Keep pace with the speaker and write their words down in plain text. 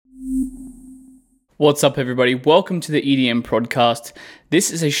What's up, everybody? Welcome to the EDM podcast.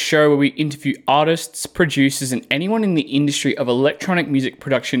 This is a show where we interview artists, producers, and anyone in the industry of electronic music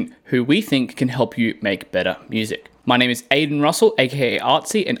production who we think can help you make better music. My name is Aiden Russell, aka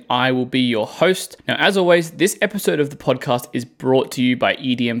Artsy, and I will be your host. Now, as always, this episode of the podcast is brought to you by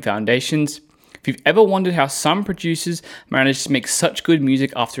EDM Foundations. If you've ever wondered how some producers manage to make such good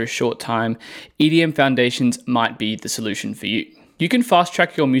music after a short time, EDM Foundations might be the solution for you. You can fast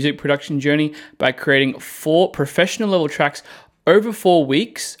track your music production journey by creating 4 professional level tracks over 4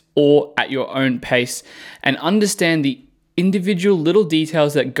 weeks or at your own pace, and understand the individual little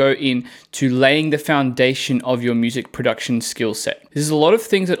details that go into laying the foundation of your music production skill set. There's a lot of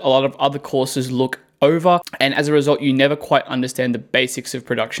things that a lot of other courses look over, and as a result, you never quite understand the basics of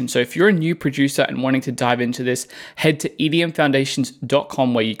production. So if you're a new producer and wanting to dive into this, head to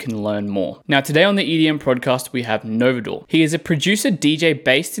edmfoundations.com where you can learn more. Now, today on the EDM podcast, we have NOVODOR. He is a producer DJ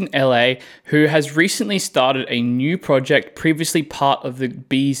based in LA who has recently started a new project, previously part of the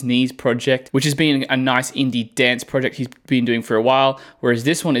Bee's Knees project, which has been a nice indie dance project he's been doing for a while, whereas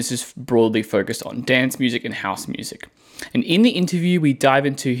this one is just broadly focused on dance music and house music. And in the interview, we dive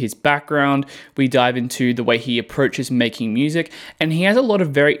into his background, we dive into the way he approaches making music, and he has a lot of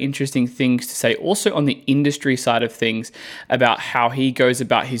very interesting things to say also on the industry side of things about how he goes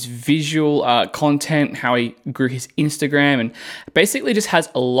about his visual content, how he grew his Instagram, and basically just has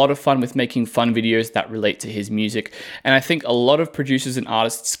a lot of fun with making fun videos that relate to his music. And I think a lot of producers and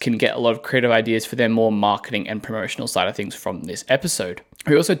artists can get a lot of creative ideas for their more marketing and promotional side of things from this episode.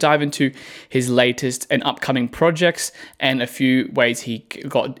 We also dive into his latest and upcoming projects and a few ways he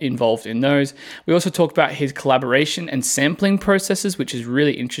got involved in those. We also talk about his collaboration and sampling processes, which is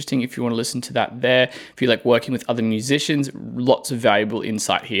really interesting if you want to listen to that there. If you like working with other musicians, lots of valuable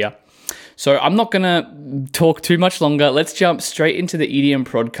insight here. So I'm not going to talk too much longer. Let's jump straight into the EDM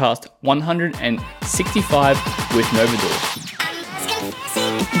podcast 165 with NOVODOR.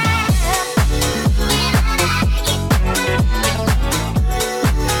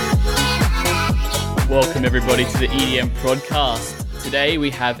 Welcome everybody to the EDM podcast. Today we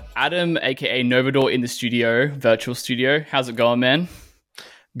have Adam, aka NOVODOR, in the studio, virtual studio. How's it going, man?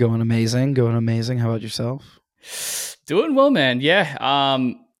 Going amazing. How about yourself? Doing well, man. Yeah.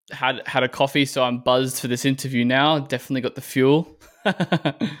 Had a coffee, so I'm buzzed for this interview now. Definitely got the fuel.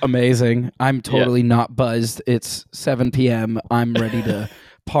 Amazing. I'm totally not buzzed. It's 7 p.m. I'm ready to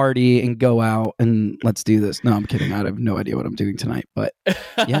party and go out and let's do this. No, I'm kidding. I have no idea what I'm doing tonight, but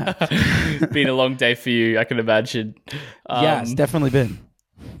yeah. Been a long day for you, I can imagine. Yeah, it's definitely been.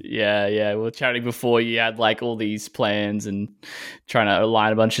 Yeah. We were chatting before. You had like all these plans and trying to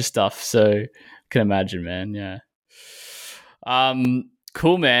align a bunch of stuff. So can imagine, man. Yeah.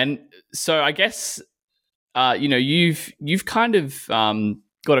 Cool, man. So I guess, you've kind of,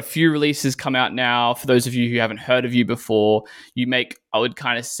 got a few releases come out now. For those of you who haven't heard of you before, you make, I would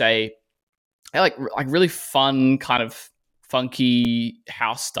kind of say, like really fun, kind of funky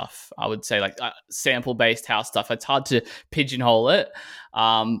house stuff. I would say like sample-based house stuff. It's hard to pigeonhole it.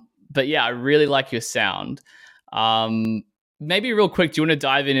 But yeah, I really like your sound. Maybe real quick, do you want to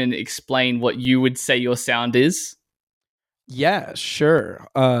dive in and explain what you would say your sound is? Yeah, sure.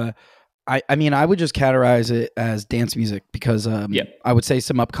 I mean, I would just categorize it as dance music because I would say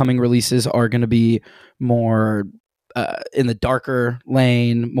some upcoming releases are going to be more in the darker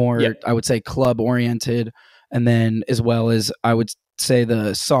lane, more, I would say, club-oriented. And then as well as I would say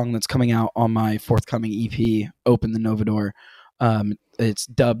the song that's coming out on my forthcoming EP, Open the NOVODOR, it's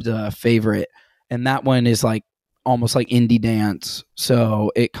dubbed Favorite. And that one is like almost like indie dance.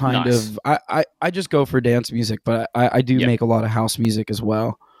 So it kind of, I just go for dance music, but I do make a lot of house music as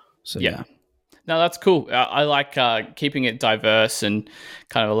well. So yeah. No, that's cool. I like keeping it diverse and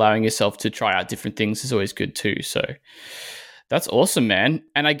kind of allowing yourself to try out different things is always good too. So that's awesome, man.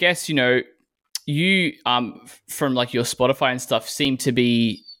 And I guess, you from like your Spotify and stuff seem to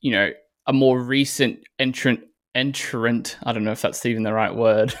be, a more recent entrant. I don't know if that's even the right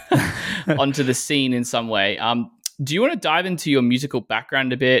word onto the scene in some way. Do you want to dive into your musical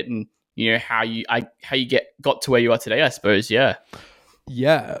background a bit and, how you got to where you are today, I suppose? Yeah.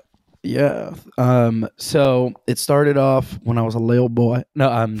 Yeah. So it started off when I was a little boy. No,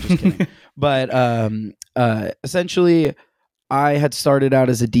 I'm just kidding. But essentially, I had started out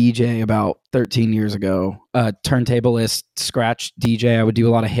as a DJ about 13 years ago. Turntablist, scratch DJ. I would do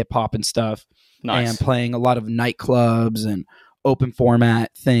a lot of hip hop and stuff. Nice. And playing a lot of nightclubs and open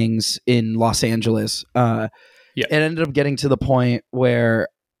format things in Los Angeles. It ended up getting to the point where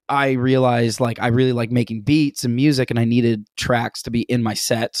I realized like I really like making beats and music, and I needed tracks to be in my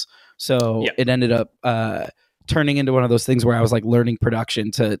sets. So it ended up turning into one of those things where I was like learning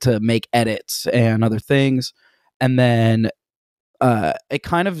production to make edits and other things. And then it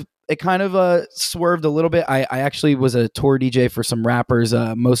kind of swerved a little bit. I actually was a tour DJ for some rappers,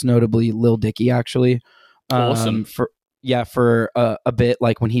 most notably Lil Dicky, actually. Awesome. For a bit,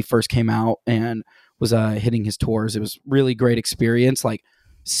 like when he first came out and was hitting his tours. It was really great experience, like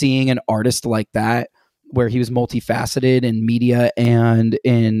seeing an artist like that, where he was multifaceted in media and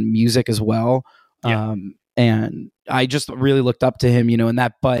in music as well. Yeah. And I just really looked up to him, in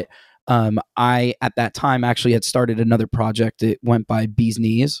that. But I, at that time, actually had started another project. It went by Bee's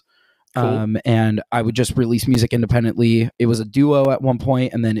Knees. Cool. And I would just release music independently. It was a duo at one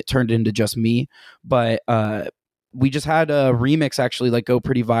point, and then it turned into just me. But we just had a remix actually like go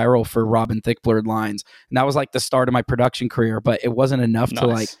pretty viral for Robin Thicke Blurred Lines, and that was like the start of my production career. But it wasn't enough to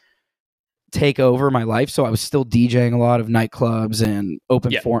like take over my life, so I was still DJing a lot of nightclubs and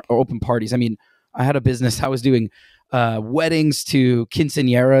open parties. I mean, I had a business. I was doing weddings to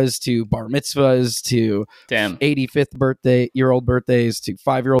quinceañeras to bar mitzvahs to 85th year-old birthdays to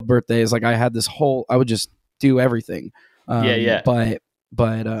 5-year-old birthdays. Like I had this whole, I would just do everything. But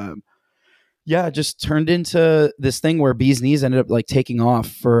it just turned into this thing where Bee's Knees ended up like taking off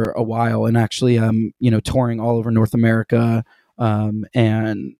for a while, and actually touring all over North America.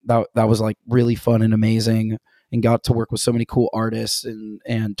 And that was like really fun and amazing, and got to work with so many cool artists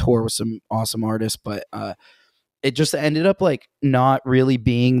and tour with some awesome artists. But it just ended up like not really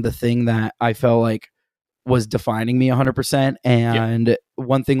being the thing that I felt like was defining me 100%. And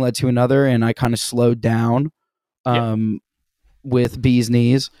one thing led to another, and I kind of slowed down with Bee's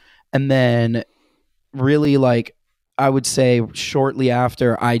Knees. And then really, like, I would say shortly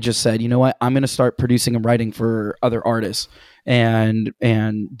after, I just said, you know what, I'm going to start producing and writing for other artists and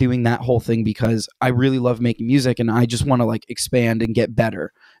doing that whole thing, because I really love making music, and I just want to like expand and get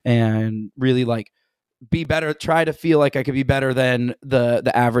better and really like be better, try to feel like I could be better than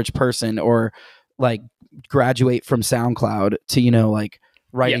the average person, or like graduate from SoundCloud to, like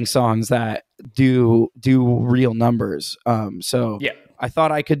writing songs that do real numbers. So I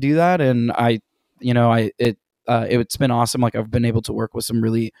thought I could do that. And it's been awesome. Like I've been able to work with some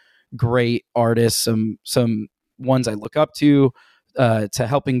really great artists, some ones I look up to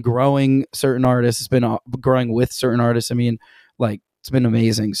helping growing certain artists. It's been growing with certain artists. I mean, like, it's been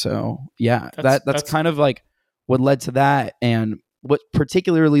amazing. So yeah, that's kind of like what led to that. And what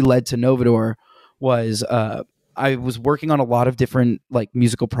particularly led to NOVODOR was I was working on a lot of different like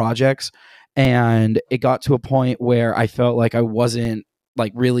musical projects, and it got to a point where I felt like I wasn't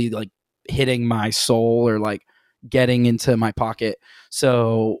like really like hitting my soul or like getting into my pocket.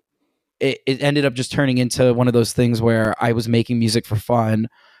 So it ended up just turning into one of those things where I was making music for fun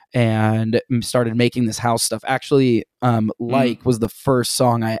and started making this house stuff. Actually, was the first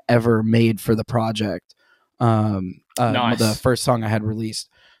song I ever made for the project. Nice. The first song I had released.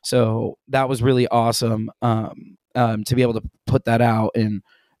 So that was really awesome to be able to put that out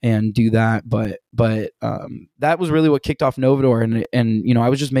and do that. But that was really what kicked off NOVODOR. And I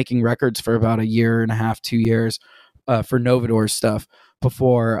was just making records for about a year and a half, 2 years for NOVODOR stuff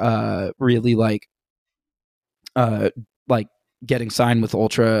before really like getting signed with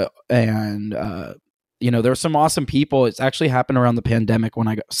Ultra. And there were some awesome people. It's actually happened around the pandemic when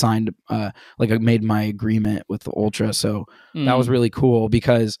I got signed, like I made my agreement with Ultra. So that was really cool,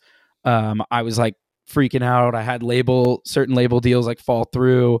 because I was like freaking out. I had certain label deals like fall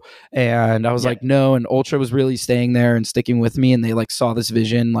through, and I was like, no. And Ultra was really staying there and sticking with me, and they like saw this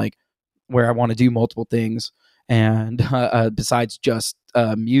vision like where I want to do multiple things. And besides just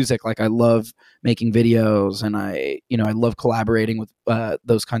music, like I love making videos, and I love collaborating with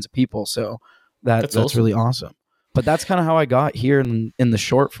those kinds of people. So that's awesome. Really awesome. But that's kind of how I got here in the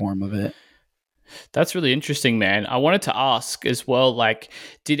short form of it. That's really interesting, man. I wanted to ask as well, like,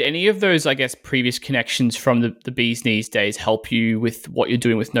 did any of those, I guess, previous connections from the Bee's Knees days help you with what you're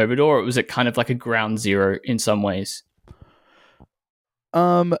doing with NOVODOR, or was it kind of like a ground zero in some ways?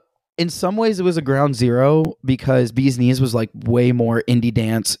 In some ways it was a ground zero, because Bee's Knees was like way more indie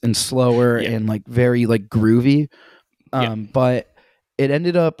dance and slower and like very like groovy. But it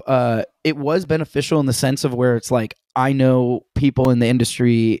ended up, it was beneficial in the sense of where it's like, I know people in the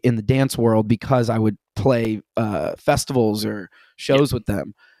industry, in the dance world, because I would play festivals or shows with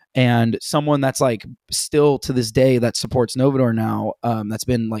them. And someone that's like still to this day that supports NOVODOR now, that's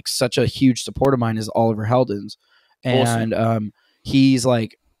been like such a huge support of mine, is Oliver Heldens. And he's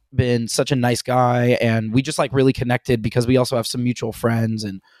like been such a nice guy, and we just like really connected because we also have some mutual friends.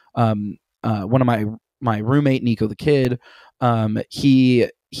 And one of my roommate, Nico the Kid,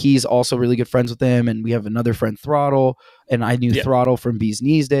 he's also really good friends with him, and we have another friend, Throttle, and I knew Throttle from Bee's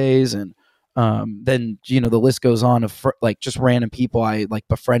Knees days. And Then the list goes on of like just random people I like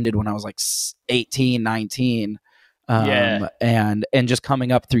befriended when I was like 18, 19, and just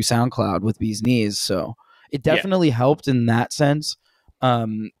coming up through SoundCloud with Bee's Knees. So it definitely helped in that sense.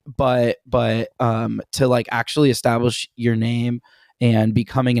 But to like actually establish your name and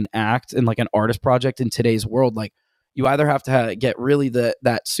becoming an act and like an artist project in today's world, like you either have to get really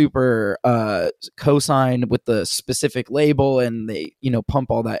that super cosign with the specific label and they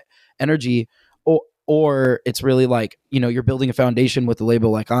pump all that energy, or it's really like you're building a foundation with the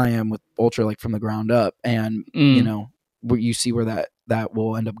label like I am with Ultra, like from the ground up, and where you see where that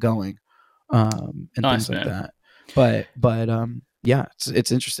will end up going, and nice, things like man. that. But yeah,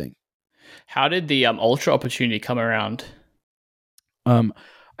 it's interesting. How did the Ultra opportunity come around?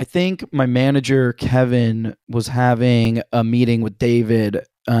 I think my manager Kevin was having a meeting with David,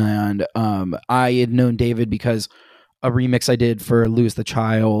 and I had known David because a remix I did for Lose the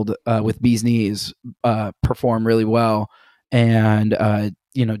Child with Bee's Knees performed really well, and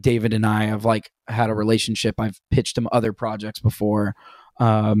David and I have like had a relationship. I've pitched him other projects before,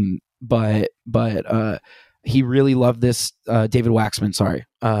 but he really loved this. David Waxman, sorry.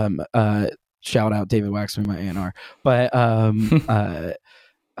 Shout out David Waxman, my A&R. But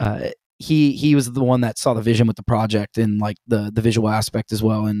he was the one that saw the vision with the project and like the visual aspect as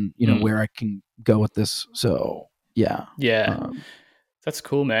well, and where I can go with this. So yeah. That's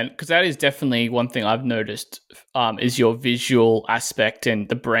cool, man. Because that is definitely one thing I've noticed is your visual aspect and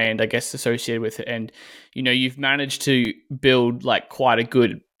the brand, I guess, associated with it. And, you've managed to build like quite a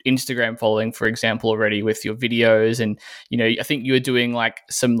good Instagram following, for example, already with your videos. And, I think you were doing like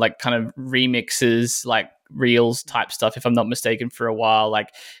some like kind of remixes, like reels type stuff, if I'm not mistaken, for a while. Like,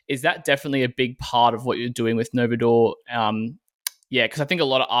 is that definitely a big part of what you're doing with NOVODOR? Yeah, because I think a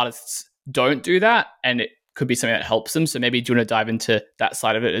lot of artists don't do that, and it could be something that helps them. So maybe do you want to dive into that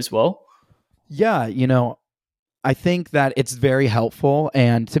side of it as well? Yeah, I think that it's very helpful.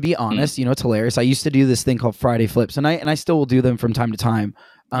 And to be honest, it's hilarious. I used to do this thing called Friday Flips, and I still will do them from time to time.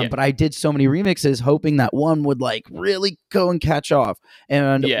 But I did so many remixes hoping that one would like really go and catch off,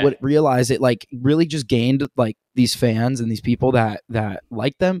 and would realize it like really just gained like these fans and these people that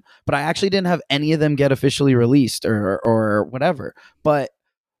like them. But I actually didn't have any of them get officially released or whatever. But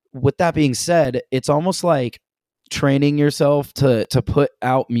with that being said, it's almost like training yourself to put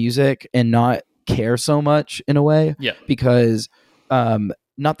out music and not care so much in a way. Yeah. Because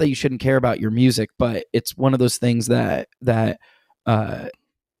not that you shouldn't care about your music, but it's one of those things that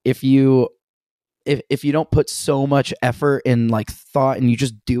if you don't put so much effort and like thought and you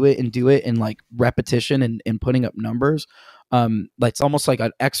just do it and like repetition and putting up numbers, it's almost like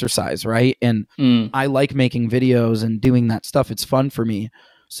an exercise, right? And I like making videos and doing that stuff. It's fun for me.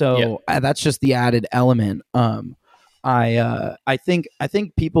 So that's just the added element. I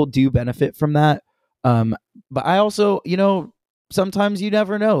think people do benefit from that. But I also, sometimes you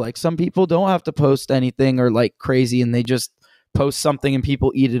never know. Like some people don't have to post anything or like crazy, and they just post something and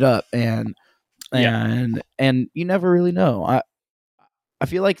people eat it up, and you never really know. I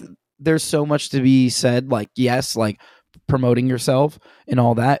feel like there's so much to be said. Like yes, like promoting yourself and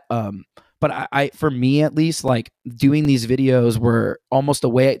all that. But I, for me at least, like doing these videos were almost a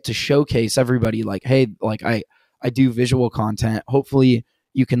way to showcase everybody like, hey, like I do visual content. Hopefully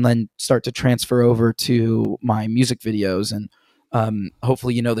you can then start to transfer over to my music videos, and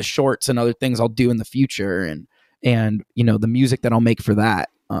hopefully, the shorts and other things I'll do in the future, and the music that I'll make for that,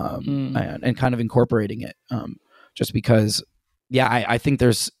 and kind of incorporating it. Just because, I think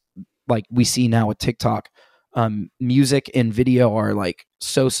there's like we see now with TikTok, music and video are like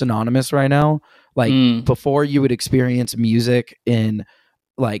so synonymous right now. Like before you would experience music in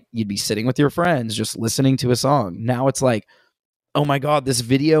like you'd be sitting with your friends just listening to a song. Now it's like, oh my god, this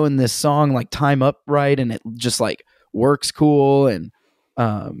video and this song like time up right, and it just like works cool. And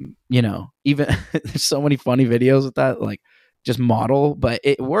even there's so many funny videos with that, like just model, but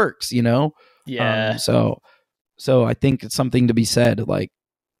it works. So I think it's something to be said, like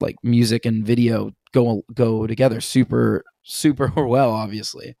music and video go together super well,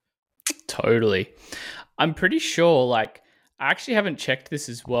 obviously. Totally. I'm pretty sure, like, I actually haven't checked this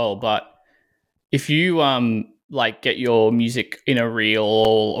as well, but if you like get your music in a reel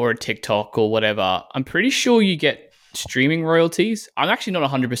or a TikTok or whatever, I'm pretty sure you get streaming royalties. I'm actually not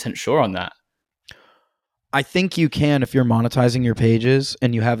 100% sure on that. I think you can if you're monetizing your pages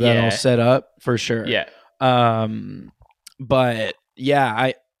and you have that all set up, for sure. Yeah. But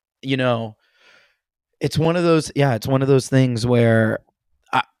yeah, it's one of those things where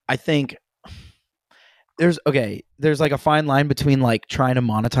I think there's like a fine line between like trying to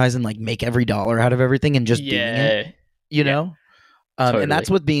monetize and like make every dollar out of everything and just doing it, you know? And that's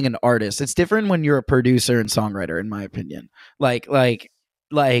what being an artist. It's different when you're a producer and songwriter, in my opinion. Like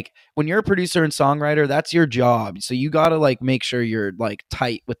when you're a producer and songwriter, that's your job. So you gotta like make sure you're like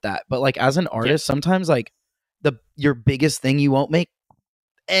tight with that. But like as an artist, sometimes like your biggest thing, you won't make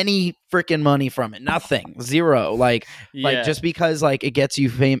any freaking money from it. Nothing. Zero. Like just because like it gets you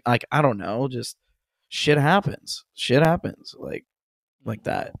fame, like I don't know, just shit happens. Shit happens. Like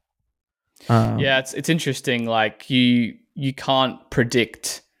that. It's interesting. Like you can't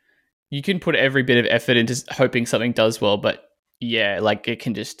predict. You can put every bit of effort into hoping something does well, but like it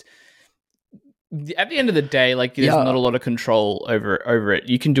can just. At the end of the day, like there's not a lot of control over it.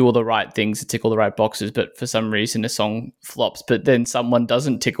 You can do all the right things to tick all the right boxes, but for some reason a song flops. But then someone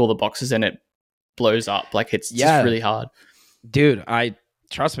doesn't tick all the boxes and it blows up. Like it's just really hard. Dude,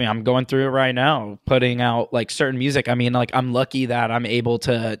 trust me, I'm going through it right now, putting out like certain music. I mean, like I'm lucky that I'm able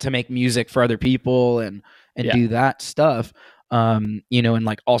to make music for other people and do that stuff. You know, and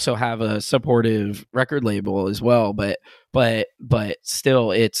like also have a supportive record label as well. But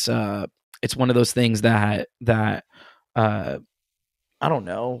still, it's one of those things that I don't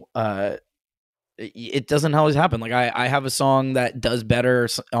know. It doesn't always happen. Like I have a song that does better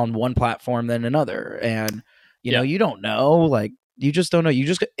on one platform than another, and you know, you don't know. Like you just don't know.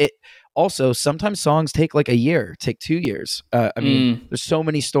 It. Also, sometimes songs take like a year, take 2 years. I mean, there's so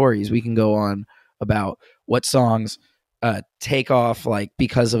many stories we can go on about what songs take off like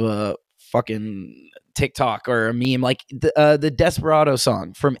because of a fucking TikTok or a meme, like the Desperado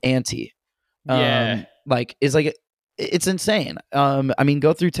song from Anti. Like is like it's insane. I mean,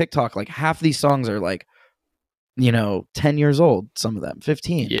 go through TikTok, like half these songs are like, you know, 10 years old, some of them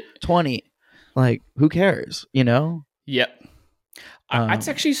 15, 20. Like who cares, you know? That's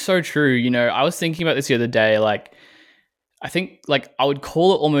actually so true. You know, I was thinking about this the other day. Like I think like I would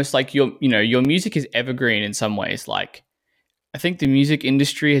call it almost like your music is evergreen in some ways. Like I think the music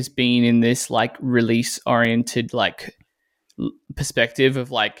industry has been in this like release oriented like perspective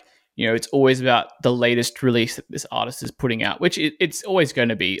of like, you know, it's always about the latest release that this artist is putting out, which it's always going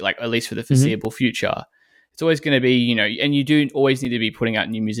to be, like, at least for the foreseeable future. It's always going to be, you know, and you do always need to be putting out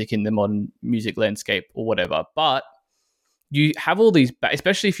new music in the modern music landscape or whatever. But you have all these,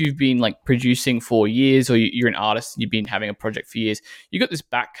 especially if you've been like producing for years or you're an artist and you've been having a project for years, you got this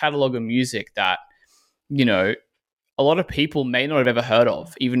back catalog of music that, you know, a lot of people may not have ever heard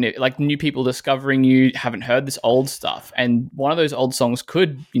of, even if, like, new people discovering you haven't heard this old stuff. And one of those old songs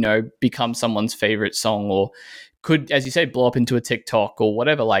could, you know, become someone's favorite song, or could, as you say, blow up into a TikTok or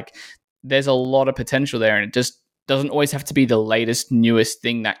whatever. Like, there's a lot of potential there, and it just doesn't always have to be the latest, newest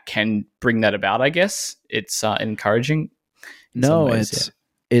thing that can bring that about, I guess. It's encouraging. No, ways,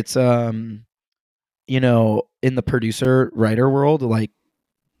 it's you know, in the producer writer world, like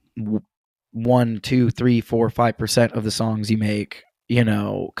 1, 2, 3, 4, 5% of the songs you make, you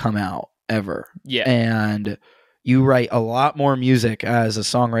know, come out ever. And you write a lot more music as a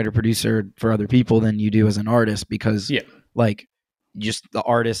songwriter producer for other people than you do as an artist, because like just the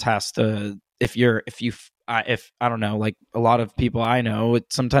artist has to, if I don't know, like a lot of people I know,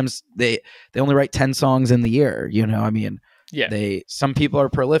 sometimes they only write 10 songs in the year, you know. I mean, some people are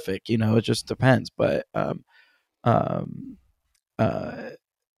prolific, you know, it just depends. But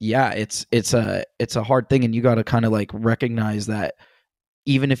yeah, it's a hard thing, and you got to kind of like recognize that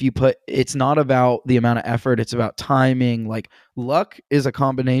even if you it's not about the amount of effort, it's about timing. Like luck is a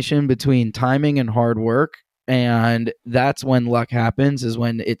combination between timing and hard work, and that's when luck happens, is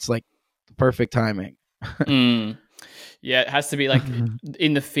when it's like the perfect timing. Yeah, it has to be like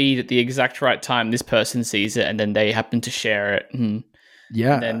in the feed at the exact right time. This person sees it, and then they happen to share it. And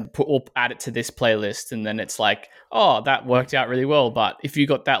then add it to this playlist, and then it's like, oh, that worked out really well. But if you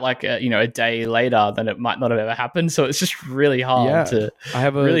got that like a day later, then it might not have ever happened. So it's just really hard to know. I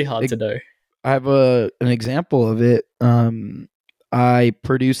have an example of it. I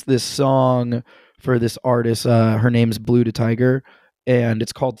produced this song for this artist. Her name's Blue to Tiger, and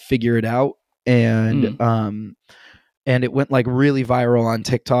it's called "Figure It Out." And it went like really viral on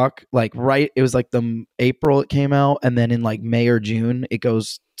TikTok. Like it was like the April it came out, and then in like May or June it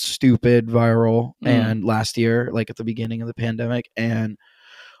goes stupid viral. And last year, like at the beginning of the pandemic, and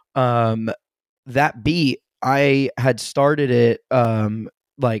that beat, I had started it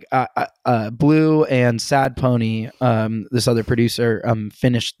like Blue and Sad Pony, this other producer,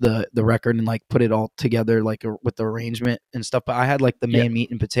 finished the record and like put it all together like with the arrangement and stuff. But I had like the main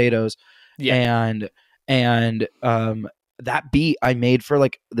meat and potatoes, and that beat I made for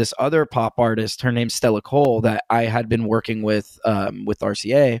like this other pop artist. Her name's Stella Cole, that I had been working with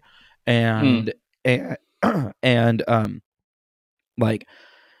RCA, and like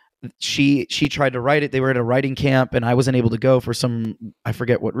she tried to write it. They were at a writing camp, and I wasn't able to go for some, I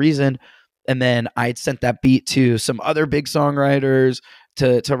forget what reason. And then I'd sent that beat to some other big songwriters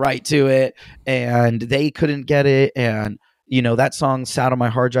to write to it, and they couldn't get it. And that song sat on my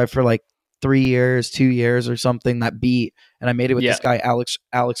hard drive for like 3 years, 2 years or something. That beat, and I made it with this guy Alex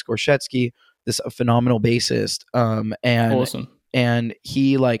Gorshetsky, this phenomenal bassist. And awesome. And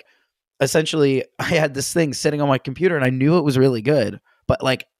he like essentially, I had this thing sitting on my computer, and I knew it was really good, but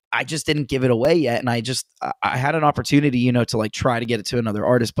like I just didn't give it away yet. And I had an opportunity, to like try to get it to another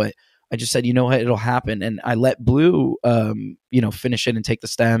artist, but I just said, you know what, it'll happen. And I let Blue, finish it and take the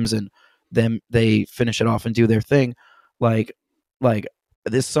stems, and then they finish it off and do their thing. Like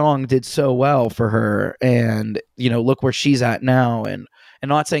this song did so well for her, and look where she's at now. And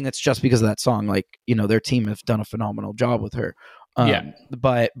not saying it's just because of that song. Like, their team have done a phenomenal job with her.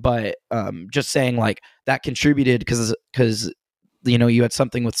 But just saying like that contributed because you had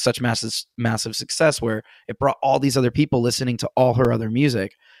something with such massive success where it brought all these other people listening to all her other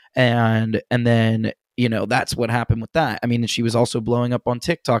music, and then that's what happened with that. I mean, she was also blowing up on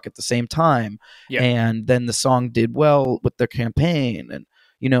TikTok at the same time, and then the song did well with their campaign, and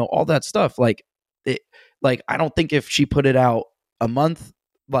all that stuff. Like I don't think if she put it out a month,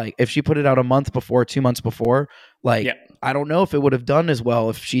 like if she put it out a month before, 2 months before, like I don't know if it would have done as well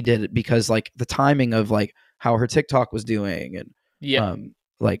if she did it, because like the timing of like how her TikTok was doing, and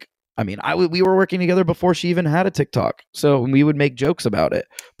like I mean, we were working together before she even had a TikTok, so we would make jokes about it,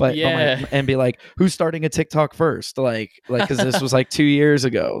 but and be like, who's starting a TikTok first, like because this was like 2 years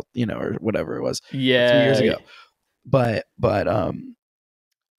ago, or whatever it was, 3 years ago, but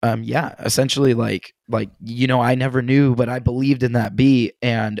essentially like I never knew, but I believed in that beat.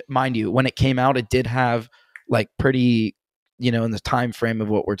 And mind you, when it came out, it did have like pretty, in the time frame of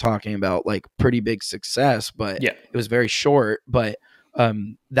what we're talking about, like pretty big success, but it was very short. But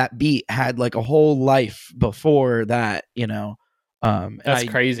that beat had like a whole life before that, that's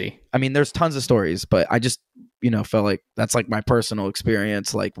crazy. I mean, there's tons of stories, but I just felt like that's like my personal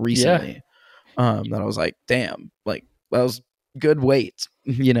experience like recently, that I was like, damn, like that was good weight,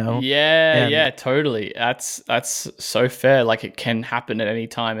 totally. That's so fair. Like it can happen at any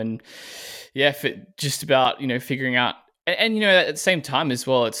time. And if it just about figuring out, and at the same time as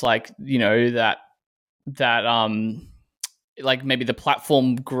well, it's like that like maybe the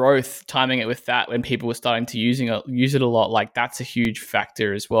platform growth, timing it with that when people were starting to use it a lot, like that's a huge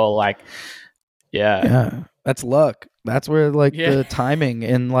factor as well. Like that's luck. That's where like the timing,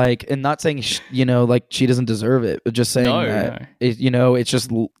 and like, and not saying like she doesn't deserve it, but just saying that it's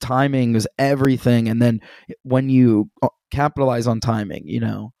just timing is everything. And then when you capitalize on timing,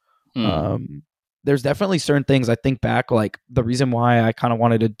 there's definitely certain things I think back, like the reason why I kind of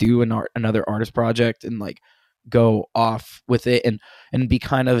wanted to do another artist project and like go off with it and be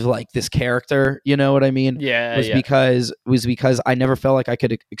kind of like this character, you know what I mean? Because I never felt like I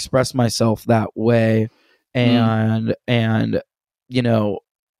could express myself that way, and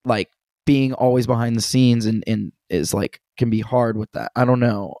like being always behind the scenes and is like can be hard with that. I don't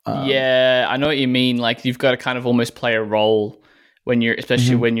know. I know what you mean. Like you've got to kind of almost play a role when you're,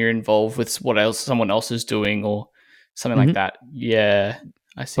 especially when you're involved with what else someone else is doing or something like that. Yeah.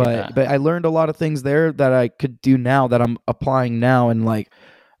 I see that. But I learned a lot of things there that I could do now that I'm applying now, and like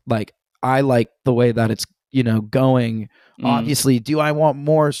I like the way that it's going. Obviously, do I want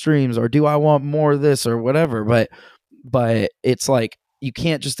more streams or do I want more this or whatever? But it's like you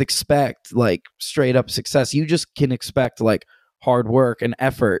can't just expect like straight up success. You just can expect like hard work and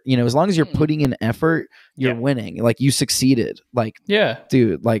effort. As long as you're putting in effort, you're winning. Like you succeeded. Like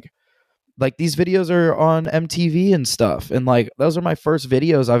dude, like these videos are on MTV and stuff, and like those are my first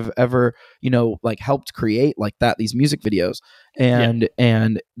videos I've ever like helped create like that, these music videos, and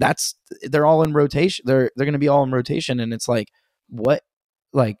that's, they're all in rotation, they're going to be all in rotation, and it's like what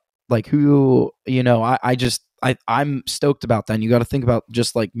like who I'm stoked about that. And you got to think about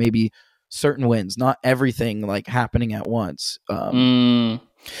just like maybe certain wins, not everything like happening at once.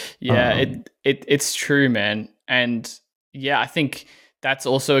 It's true, man. And I think that's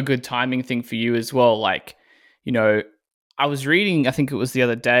also a good timing thing for you as well. Like, I was reading, I think it was the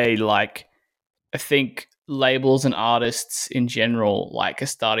other day, like, I think labels and artists in general, like, are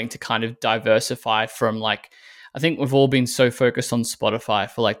starting to kind of diversify from, like, I think we've all been so focused on Spotify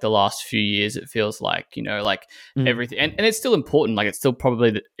for, like, the last few years, it feels like, like, everything. And it's still important. Like, it's still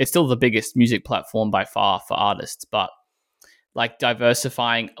it's still the biggest music platform by far for artists, but like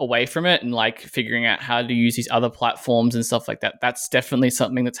diversifying away from it and like figuring out how to use these other platforms and stuff like that. That's definitely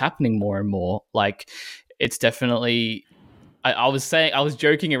something that's happening more and more. Like it's definitely I was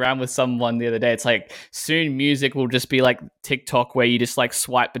joking around with someone the other day. It's like soon music will just be like TikTok, where you just like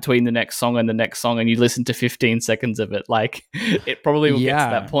swipe between the next song and the next song and you listen to 15 seconds of it. Like it probably will get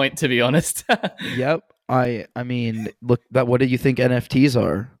to that point, to be honest. Yep. I mean, look, that what do you think NFTs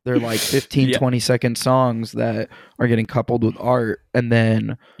are? They're like 15, Yeah. 20-second songs that are getting coupled with art and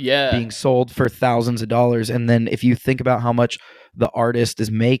then being sold for thousands of dollars. And then if you think about how much the artist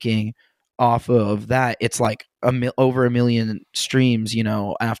is making off of that, it's like over 1 million streams,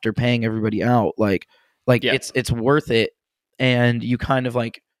 after paying everybody out. Like it's worth it. And you kind of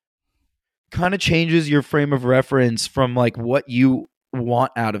changes your frame of reference from like what you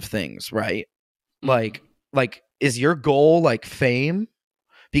want out of things, right? Like is your goal like fame?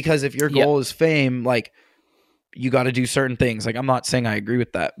 Because if your goal is fame, like you got to do certain things. Like I'm not saying I agree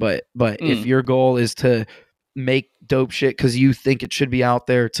with that, but if your goal is to make dope shit because you think it should be out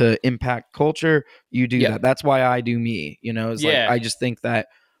there to impact culture, you do that. That's why I do me. It's like I just think that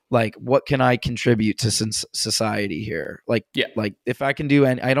like what can I contribute to society here? Like if I can do,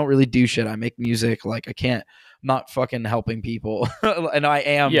 and I don't really do shit. I make music. Like I can't. Not fucking helping people, and I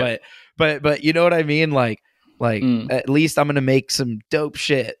am, but you know what I mean. Like at least I'm gonna make some dope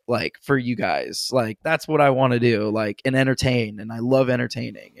shit like for you guys. Like that's what I want to do. Like and entertain, and I love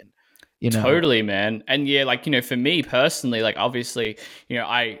entertaining, and Totally, man. And yeah, like, for me personally, like obviously,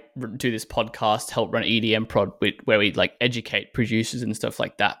 I do this podcast, help run EDM prod where we like educate producers and stuff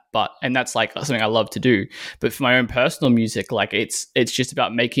like that. And that's like something I love to do. But for my own personal music, like it's just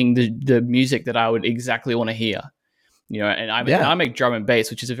about making the music that I would exactly want to hear, and I make drum and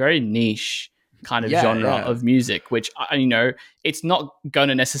bass, which is a very niche kind of genre of music, which, it's not going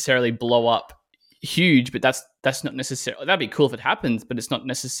to necessarily blow up huge, but that's not necessarily, that'd be cool if it happens, but it's not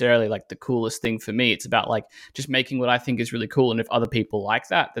necessarily like the coolest thing for me. It's about like just making what I think is really cool, and if other people like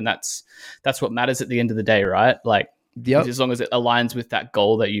that, then that's what matters at the end of the day, right? Like as long as it aligns with that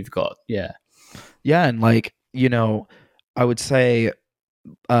goal that you've got. And like I would say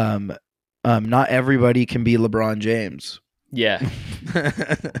not everybody can be LeBron James.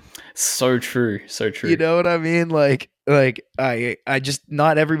 So true. You know what I mean? Like I just,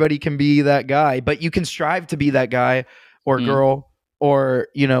 not everybody can be that guy, but you can strive to be that guy or girl or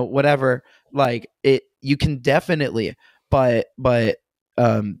whatever. Like you can definitely, but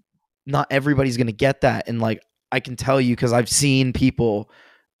not everybody's gonna get that. And like I can tell you, because I've seen people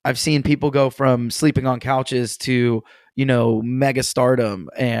go from sleeping on couches to mega stardom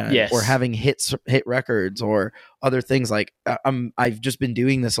and or having hit records or other things. Like I've just been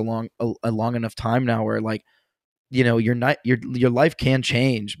doing this a long enough time now where like your life can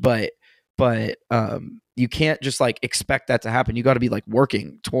change, but you can't just like expect that to happen. You got to be like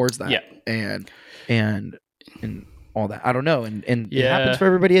working towards that and all that. I don't know, and it happens for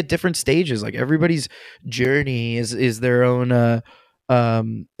everybody at different stages. Like everybody's journey is their own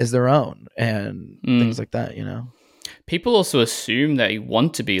and things like that. People also assume they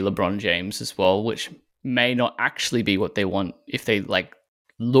want to be LeBron James as well, which may not actually be what they want if they like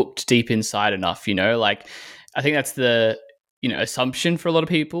looked deep inside enough. Like I think that's the assumption for a lot of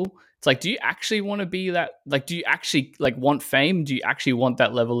people. It's like, do you actually want to be that? Like, do you actually like want fame? Do you actually want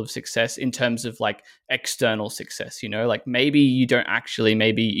that level of success in terms of like external success? Like maybe you don't actually.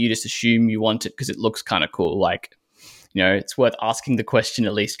 Maybe you just assume you want it because it looks kind of cool. Like, it's worth asking the question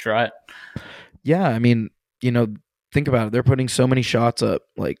at least, right? Yeah, I mean, think about it. They're putting so many shots up,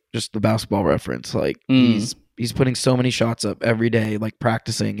 like just the basketball reference. Like he's putting so many shots up every day, like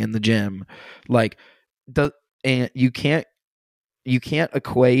practicing in the gym. Like and you can't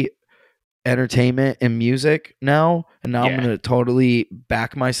equate entertainment and music now. And now I'm gonna totally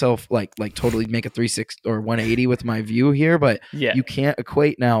back myself, like totally make a 360 or 180 with my view here. But you can't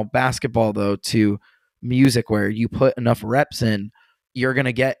equate now basketball though to music, where you put enough reps in, you're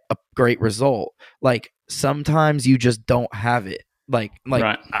gonna get a great result. Like sometimes you just don't have it. Like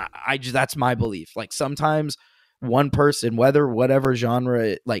right. I just, that's my belief. Like sometimes one person, whatever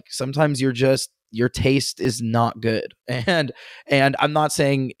genre, like sometimes your taste is not good. And I'm not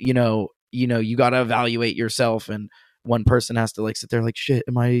saying, you got to evaluate yourself, and one person has to like sit there like, shit,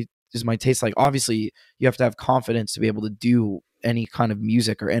 is my taste, like, obviously you have to have confidence to be able to do any kind of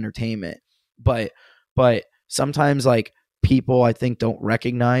music or entertainment. But sometimes like people, I think, don't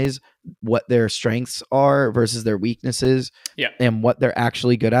recognize what their strengths are versus their weaknesses and what they're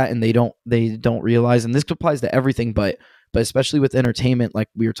actually good at. And they don't realize, and this applies to everything, but especially with entertainment, like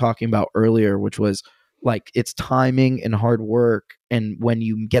we were talking about earlier, which was like, it's timing and hard work. And when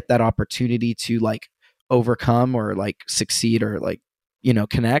you get that opportunity to like overcome or like succeed or like,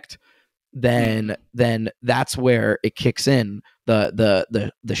 connect, then that's where it kicks in,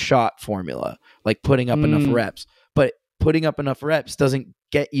 the shot formula, like putting up enough reps. putting up enough reps doesn't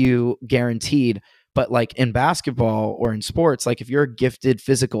get you guaranteed. But like in basketball or in sports, like if you're a gifted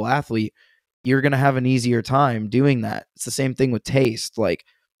physical athlete, you're going to have an easier time doing that. It's the same thing with taste. Like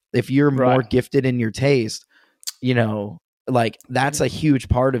if you're more gifted in your taste, you know, like that's a huge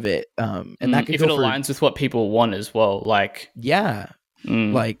part of it. And that could if go it aligns with what people want as well. Like,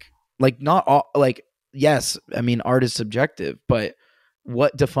 like not all, like, yes, I mean, art is subjective, but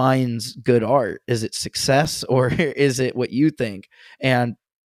what defines good art? Is it success or is it what you think? And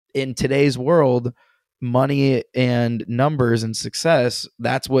in today's world, money and numbers and success,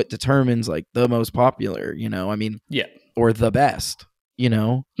 that's what determines like the most popular, you know, I mean, or the best, you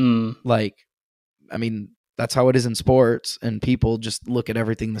know, like, I mean, that's how it is in sports, and people just look at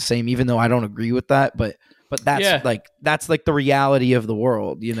everything the same, even though I don't agree with that, but that's that's like the reality of the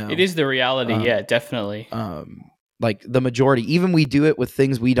world, you know. It is the reality. Definitely. Like the majority, even we do it with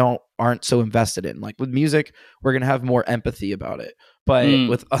things we aren't so invested in. Like with music, we're going to have more empathy about it. But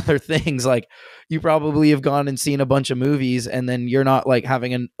with other things, like you probably have gone and seen a bunch of movies and then you're not like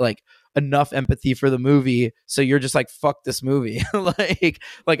having enough empathy for the movie. So you're just like, fuck this movie.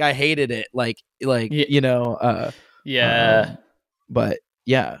 like I hated it. You know, but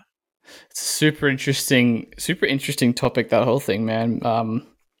yeah. It's a super interesting topic, that whole thing, man.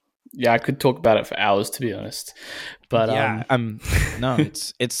 I could talk about it for hours, to be honest. But no,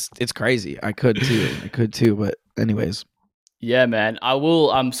 it's crazy. I could too. But anyways, yeah, man. I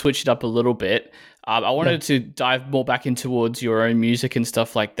will switch it up a little bit. I wanted to dive more back in towards your own music and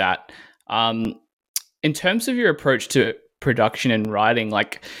stuff like that. In terms of your approach to production and writing,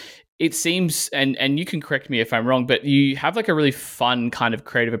 like it seems, and you can correct me if I'm wrong, but you have like a really fun kind of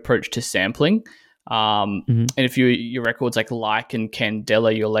creative approach to sampling. And if your records like and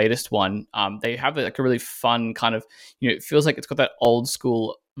Candela, your latest one, they have like a really fun kind of, you know, it feels like it's got that old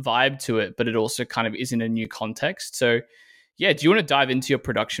school vibe to it, but it also kind of is in a new context. So yeah, do you want to dive into your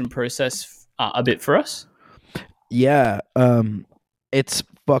production process a bit for us? Yeah. It's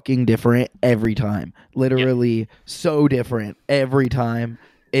fucking different every time. Literally so different every time.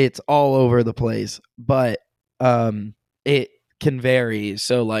 It's all over the place, but it can vary.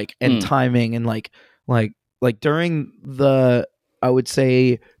 So like, and timing and like during the, I would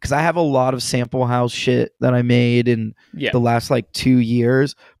say, because I have a lot of sample house shit that I made in the last like 2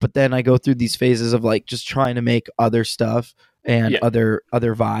 years, but then I go through these phases of like just trying to make other stuff and other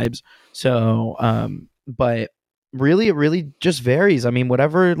vibes. So but really it really just varies. I mean,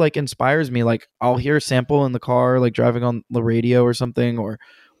 whatever like inspires me, like I'll hear a sample in the car, like driving on the radio or something,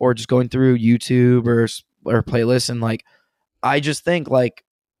 or just going through YouTube or playlists, and like I just think like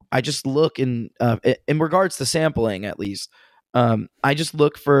I just look in regards to sampling, at least I just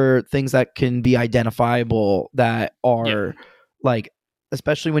look for things that can be identifiable, that are like,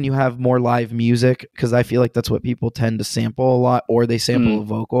 especially when you have more live music, because I feel like that's what people tend to sample a lot, or they sample a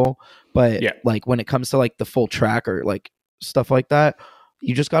vocal. But like when it comes to like the full track or like stuff like that,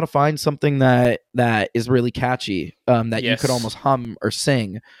 you just got to find something that is really catchy, that you could almost hum or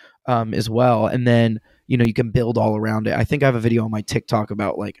sing as well, and then you know you can build all around it. I think I have a video on my TikTok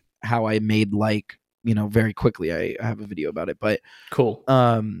about like how I made like, you know, very quickly. I have a video about it, but cool.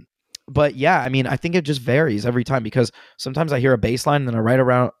 But yeah, I mean, I think it just varies every time, because sometimes I hear a bass line and then I write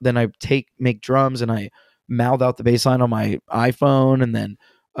around, then I make drums and I mouth out the bass line on my iPhone, and then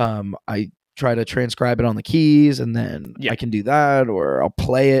I try to transcribe it on the keys, and then I can do that, or I'll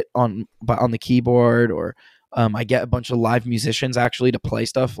play it on the keyboard, or I get a bunch of live musicians actually to play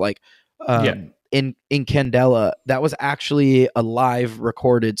stuff like in Candela. That was actually a live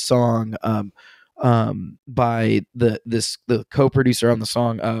recorded song by the co-producer on the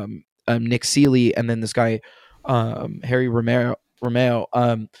song, Nick Seeley, and then this guy Harry Romeo.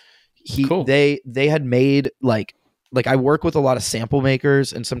 Cool. They had made like I work with a lot of sample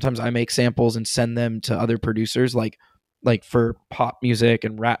makers, and sometimes I make samples and send them to other producers, like for pop music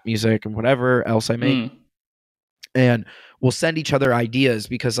and rap music and whatever else I make. And we'll send each other ideas,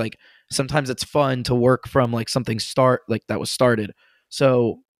 because like sometimes it's fun to work from like something that was started.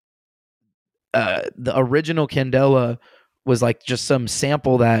 So the original Candela was like just some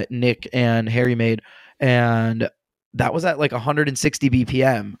sample that Nick and Harry made, and that was at like 160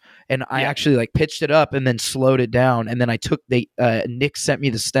 BPM, and I actually like pitched it up and then slowed it down, and then Nick sent me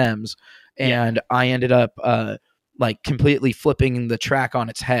the stems, and I ended up like completely flipping the track on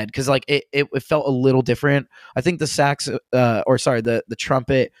its head, because like it felt a little different. I think the sax the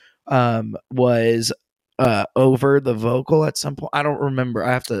trumpet was over the vocal at some point. I don't remember.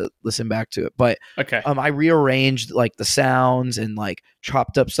 I have to listen back to it. But I rearranged like the sounds and like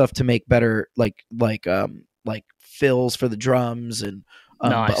chopped up stuff to make better like fills for the drums, and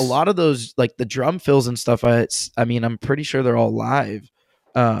But a Nice. lot of those, like the drum fills and stuff, I mean, I'm pretty sure they're all live,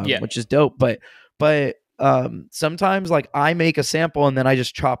 Yeah. which is dope. But sometimes like I make a sample and then I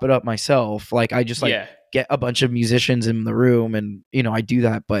just chop it up myself. Like I just like Yeah. get a bunch of musicians in the room and I do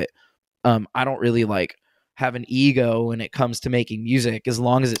that. But I don't really like have an ego when it comes to making music as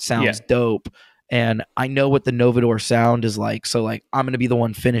long as it Yeah. sounds dope. And I know what the NOVODOR sound is like, so like I'm gonna be the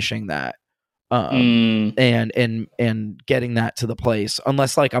one finishing that, and getting that to the place.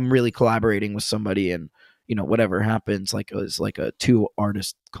 Unless like I'm really collaborating with somebody, and whatever happens, like it's like a 2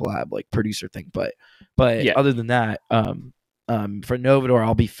 artist collab, like producer thing. But Yeah. other than that, for NOVODOR,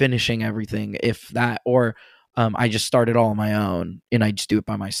 I'll be finishing everything, if that, or I just started all on my own and I just do it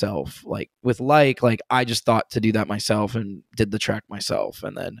by myself. Like with like I just thought to do that myself and did the track myself,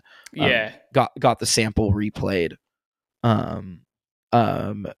 and then Yeah. got the sample replayed by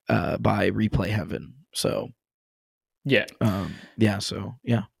Replay Heaven. So Yeah. so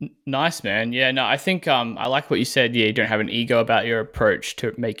yeah. Nice, man. Yeah, no, I think I like what you said. Yeah, you don't have an ego about your approach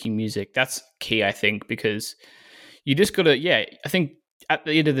to making music. That's key, I think, because you just gotta, yeah, I think at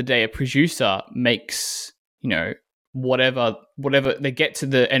the end of the day, a producer makes, whatever they get to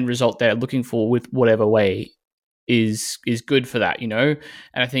the end result they're looking for with whatever way is good for that, And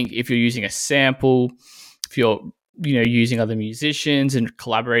I think if you're using a sample, if you're, using other musicians and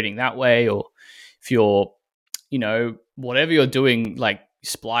collaborating that way, or if you're, whatever you're doing, like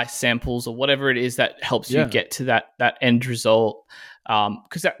splice samples or whatever it is that helps you Yeah. get to that end result,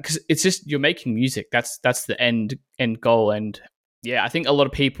 because it's just you're making music. That's the end goal. And yeah, I think a lot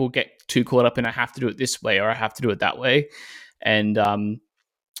of people get too caught up in I have to do it this way or I have to do it that way. And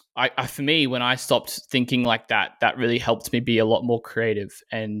I for me, when I stopped thinking like that, that really helped me be a lot more creative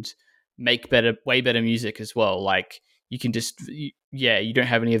and make way better music as well. Like you can just, you don't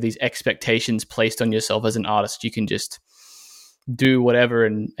have any of these expectations placed on yourself as an artist. You can just do whatever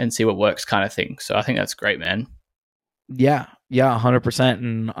and see what works, kind of thing. So I think that's great, man. Yeah, 100%.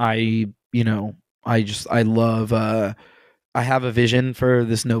 And I love, I have a vision for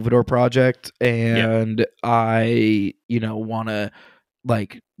this NOVODOR project, and Yep. I, want to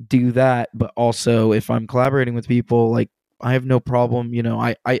like do that. But also, if I'm collaborating with people, like I have no problem,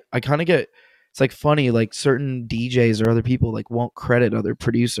 I kind of get, it's like funny, like certain DJs or other people like won't credit other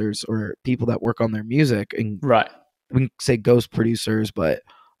producers or people that work on their music, and Right. we can say ghost producers, but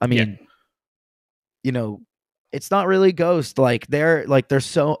I Yeah. mean, it's not really ghost. Like they're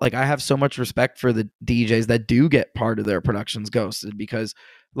so, like I have so much respect for the DJs that do get part of their productions ghosted, because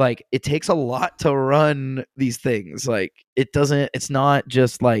like it takes a lot to run these things. Like it's not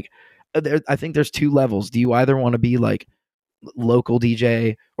just like I think there's 2 levels. Do you either want to be like local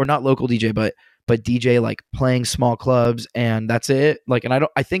DJ, or not local DJ, but DJ like playing small clubs and that's it? Like, and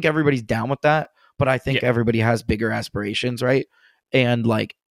I think everybody's down with that, but I think everybody has bigger aspirations, right? And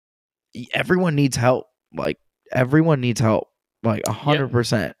like everyone needs help. Like everyone needs help. Like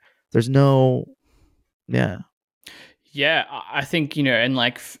 100%. There's no, yeah. Yeah, I think, and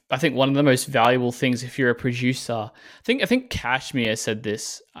like I think one of the most valuable things if you're a producer, I think Kashmir said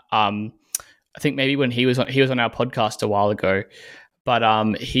this. I think maybe when he was on our podcast a while ago,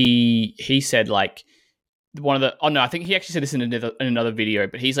 but he said like one of the, oh no, I think he actually said this in another video,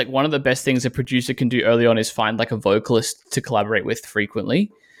 but he's like, one of the best things a producer can do early on is find like a vocalist to collaborate with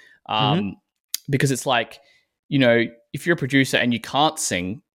frequently, because it's like, if you're a producer and you can't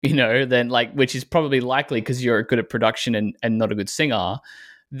sing, then like, which is probably likely because you're good at production and not a good singer,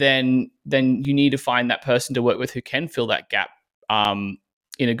 then you need to find that person to work with who can fill that gap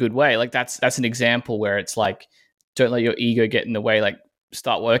in a good way. Like that's an example where it's like, don't let your ego get in the way. Like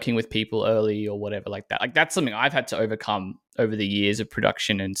start working with people early or whatever like that. Like that's something I've had to overcome over the years of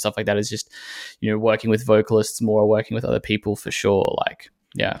production and stuff like that, is just, working with vocalists more, working with other people for sure. Like,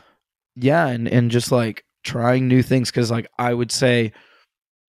 yeah. Yeah. And just like trying new things. Cause like I would say,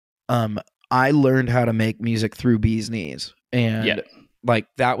 I learned how to make music through Bee's Knees, and like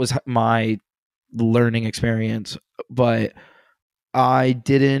that was my learning experience, but I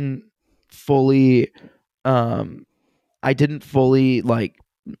didn't fully like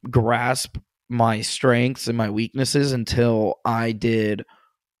grasp my strengths and my weaknesses until I did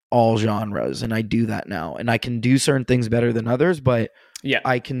all genres, and I do that now, and I can do certain things better than others, but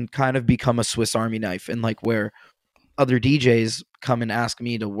I can kind of become a Swiss Army knife, and like where other DJs come and ask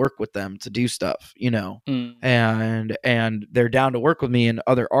me to work with them to do stuff, and they're down to work with me, and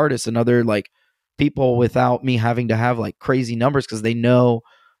other artists and other like people, without me having to have like crazy numbers, because they know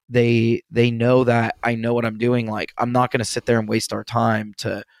that I know what I'm doing. Like I'm not going to sit there and waste our time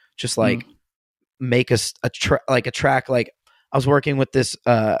to just like make a track. Like I was working with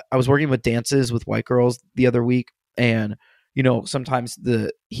Dances with White Girls the other week, and sometimes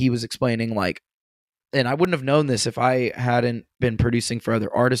he was explaining like, and I wouldn't have known this if I hadn't been producing for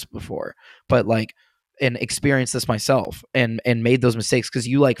other artists before, but like, and experienced this myself and made those mistakes, because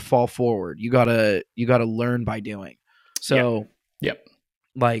you like fall forward. You gotta learn by doing. So yep.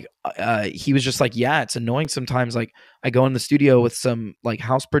 Like he was just like, yeah, it's annoying sometimes. Like I go in the studio with some like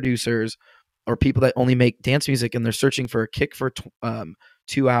house producers or people that only make dance music, and they're searching for a kick for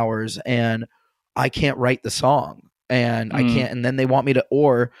 2 hours, and I can't write the song, and I can't, and then they want me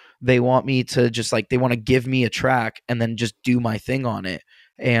to just like, they want to give me a track and then just do my thing on it.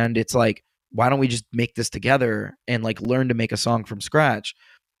 And it's like, why don't we just make this together and like learn to make a song from scratch?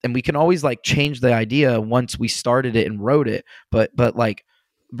 And we can always like change the idea once we started it and wrote it, but like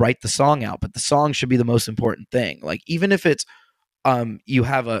write the song out. But the song should be the most important thing. Like even if it's you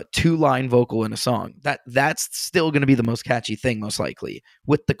have a 2-line vocal in a song, that's still going to be the most catchy thing, most likely,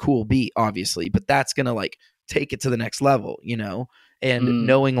 with the cool beat, obviously, but that's going to like take it to the next level, and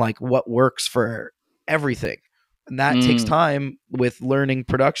knowing like what works for everything. And that takes time with learning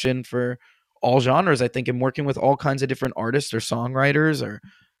production for all genres, I think, and working with all kinds of different artists or songwriters, or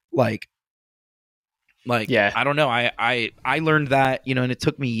like Yeah. I don't know. I learned that, and it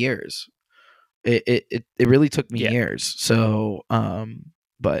took me years. It really took me years. So,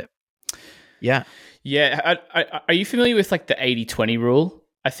 but yeah. Yeah. Are you familiar with like the 80-20 rule?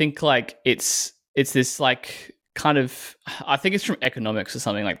 I think like it's this like kind of, I think it's from economics or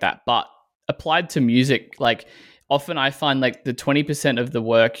something like that, but applied to music, like often I find like the 20% of the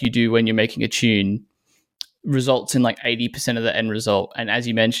work you do when you're making a tune results in like 80% of the end result. And as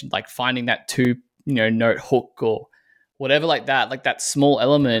you mentioned, like finding that note hook or whatever like that small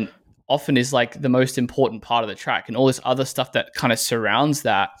element often is like the most important part of the track, and all this other stuff that kind of surrounds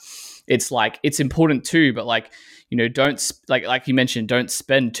that. It's like, it's important too, but like, don't like you mentioned, don't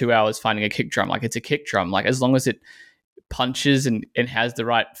spend 2 hours finding a kick drum. Like it's a kick drum. Like as long as it punches and has the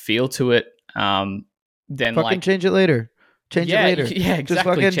right feel to it, then fucking like change it later. Change it later. Yeah, exactly. Just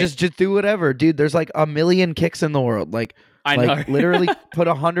fucking just do whatever, dude. There's like a million kicks in the world. Like I know. Literally put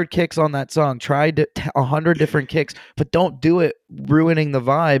 100 kicks on that song. Try 100 different kicks, but don't do it ruining the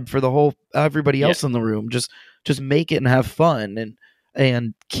vibe for the whole everybody else in the room. Just make it and have fun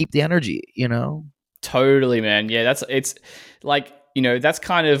and keep the energy. Totally, man. Yeah, it's like, that's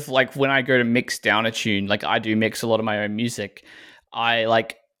kind of like when I go to mix down a tune. Like I do mix a lot of my own music. I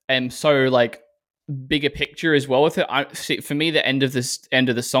like am so like bigger picture as well with it. I see, for me, the end of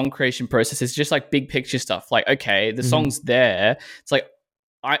the song creation process is just like big picture stuff. Like, okay, the song's there. It's like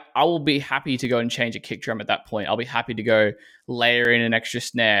I will be happy to go and change a kick drum at that point. I'll be happy to go layer in an extra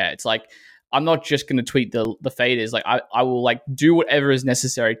snare. It's like I'm not just going to tweak the faders. Like I will like do whatever is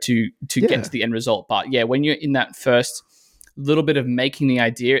necessary to get to the end result. But yeah, when you're in that first little bit of making the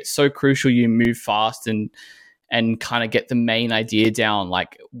idea, it's so crucial you move fast and kind of get the main idea down,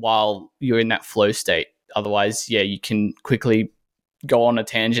 like while you're in that flow state. Otherwise, yeah, you can quickly go on a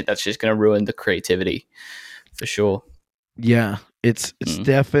tangent that's just going to ruin the creativity for sure. Yeah, it's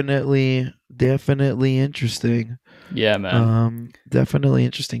definitely interesting. Yeah, man. Definitely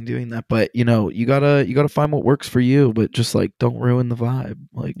interesting doing that. But you gotta find what works for you, but just like don't ruin the vibe.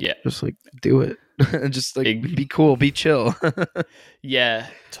 Like just like do it. And just like be cool, be chill. Yeah,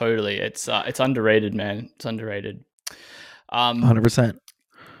 totally. It's underrated, man. It's underrated. 100%.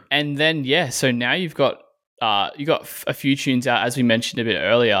 And then so now you've got a few tunes out, as we mentioned a bit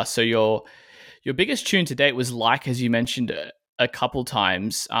earlier. So your biggest tune to date was Like, as you mentioned a couple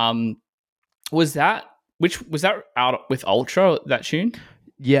times. Was that out with Ultra, that tune?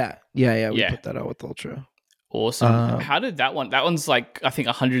 Yeah. We put that out with Ultra. Awesome. How did that one? That one's like, I think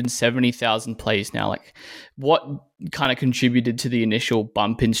 170,000 plays now. Like, what kind of contributed to the initial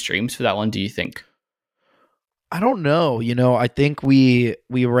bump in streams for that one, do you think? I don't know. I think we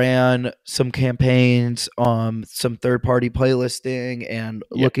ran some campaigns, some third-party playlisting and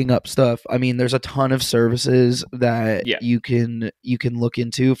looking up stuff. I mean, there's a ton of services that you can look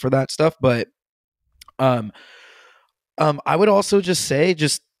into for that stuff. But I would also just say,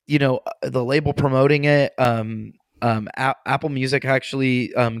 the label promoting it. Apple Music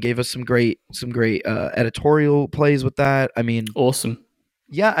actually gave us some great editorial plays with that. I mean, awesome.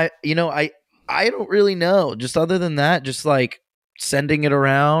 Yeah, I don't really know. Just other than that, just like sending it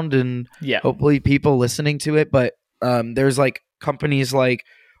around and hopefully people listening to it. But there's like companies like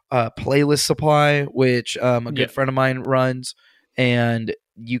Playlist Supply, which a good friend of mine runs, and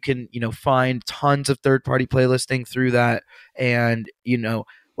you can find tons of third-party playlisting through that. And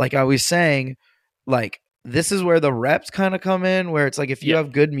like I was saying, like this is where the reps kind of come in, where it's like if you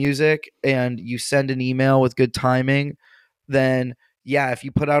have good music and you send an email with good timing, then if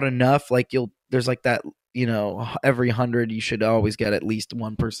you put out enough, like there's like that every 100 you should always get at least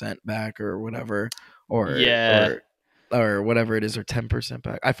 1% back or whatever, or Yeah. or or whatever it is, or 10%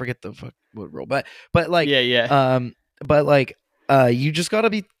 back. I forget the what rule, but like, Yeah. um but like, you just got to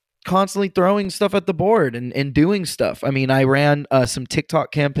be constantly throwing stuff at the board and doing stuff. I mean, I ran some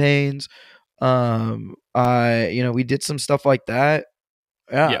TikTok campaigns. We did some stuff like that.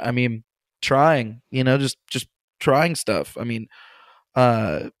 Yeah, Yep. I mean, trying, just trying stuff. I mean,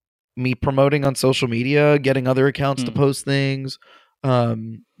 uh me promoting on social media, getting other accounts to Mm. post things,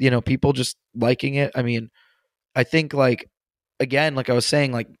 people just liking it. I mean, I think, like, again, like I was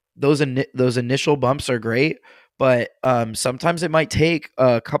saying, like, those initial bumps are great, but sometimes it might take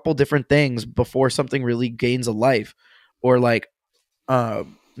a couple different things before something really gains a life, or like,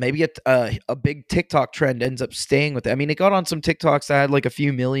 maybe a big TikTok trend ends up staying with it. I mean, it got on some TikToks that had like a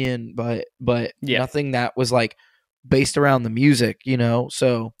few million, but Yep. nothing that was like based around the music,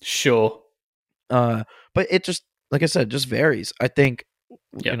 So, Sure. uh, but it just, like I said, just varies. I think,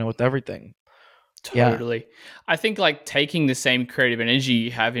 Yep. with everything. Yeah, Totally. I think like taking the same creative energy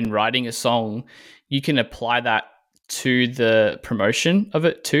you have in writing a song, you can apply that to the promotion of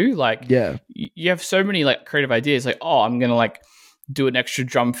it too. Like yeah, you have so many like creative ideas, like, oh, I'm going to like do an extra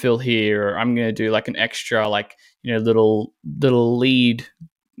drum fill here, or I'm going to do like an extra, like, little lead,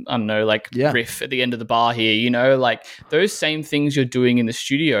 I don't know, like yeah. riff at the end of the bar here, like those same things you're doing in the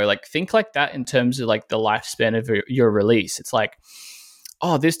studio. Like think like that in terms of like the lifespan of your release. It's like,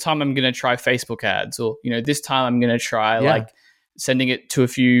 oh, this time I'm going to try Facebook ads, or, this time I'm going to try Yeah. like sending it to a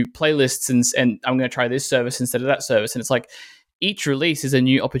few playlists, and I'm going to try this service instead of that service. And it's like each release is a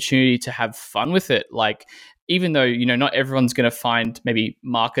new opportunity to have fun with it. Like, even though, not everyone's going to find maybe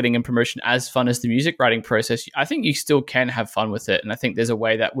marketing and promotion as fun as the music writing process, I think you still can have fun with it. And I think there's a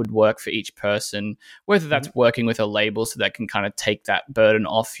way that would work for each person, whether that's Mhm. working with a label so that can kind of take that burden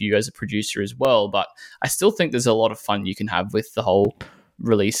off you as a producer as well. But I still think there's a lot of fun you can have with the whole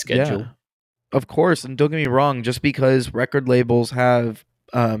release schedule. Yeah, of course. And don't get me wrong, just because record labels have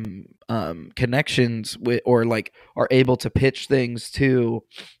connections with, or like are able to pitch things to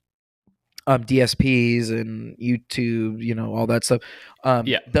DSPs and YouTube, all that stuff,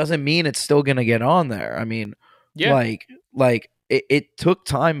 Yeah. doesn't mean it's still gonna get on there. I mean, Yeah. like it took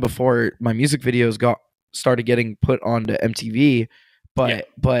time before my music videos got started getting put onto MTV, Yeah.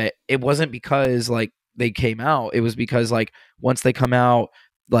 but it wasn't because like they came out. It was because, like, once they come out,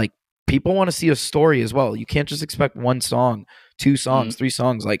 like, people want to see a story as well. You can't just expect one song, two songs, Mm. three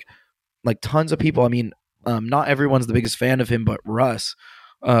songs. Like tons of people. I mean, not everyone's the biggest fan of him, but Russ,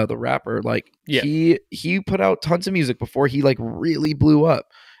 the rapper, like, Yeah. he put out tons of music before he like really blew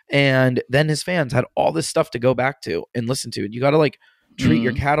up, and then his fans had all this stuff to go back to and listen to. And you got to like treat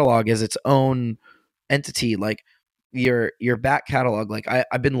your Mm. catalog as its own entity, like your back catalog. Like,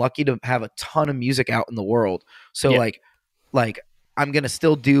 I've been lucky to have a ton of music out in the world, so Yeah. like I'm gonna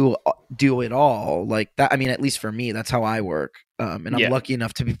still do it all like that. I mean, at least for me, that's how I work. And I'm Yeah. lucky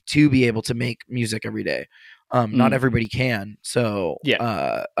enough to be able to make music every day. Not Mm. everybody can. So,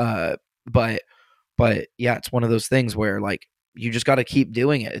 Yeah. but yeah, it's one of those things where, like, you just got to keep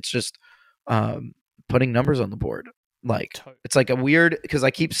doing it. It's just putting numbers on the board. Like, it's like a weird, because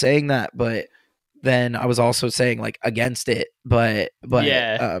I keep saying that, but then I was also saying like against it.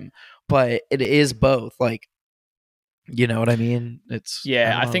 Yeah. But it is both. Like, you know what I mean? I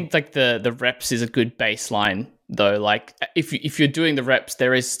Yeah, don't I know. think like the reps is a good baseline though. Like if you're doing the reps,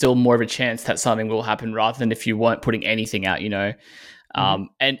 there is still more of a chance that something will happen rather than if you weren't putting anything out. Mhm.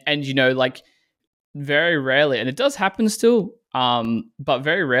 And like very rarely, and it does happen still, but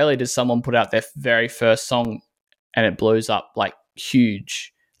very rarely does someone put out their very first song and it blows up like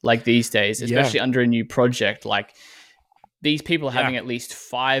huge, like these days, Yeah. especially under a new project. Like these people Yeah. having at least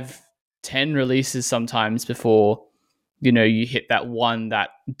 5-10 releases sometimes before you hit that one that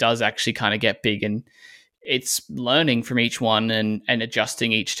does actually kind of get big. And it's learning from each one and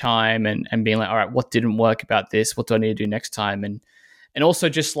adjusting each time, and being like, all right, what didn't work about this, what do I need to do next time? And also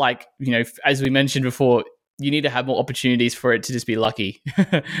just like, as we mentioned before, you need to have more opportunities for it to just be lucky,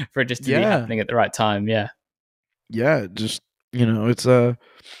 for it just to be Yeah. happening at the right time. Yeah. Yeah. Just, it's a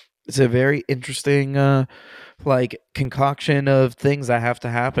very interesting like concoction of things that have to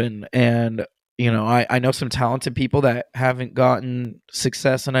happen. And I know some talented people that haven't gotten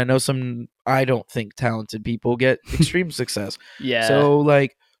success, and I know some I don't think talented people get extreme success. Yeah. So,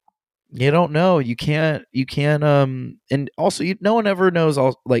 like, you don't know. You can't and also, no one ever knows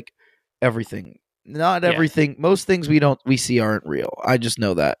all, like, everything. Not Yeah. everything. Most things we see aren't real. I just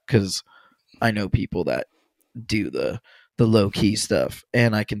know that because I know people that do the low key stuff,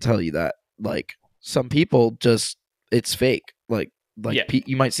 and I can tell you that, like, some people just, it's fake. Like, like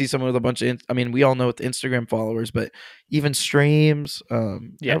you might see someone with a bunch of I mean, we all know with Instagram followers, but even streams,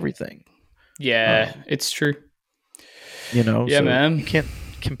 everything. Yeah, it's true. You know, yeah, so man. you can't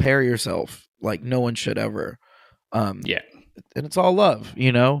compare yourself, like no one should ever. Yeah. And it's all love,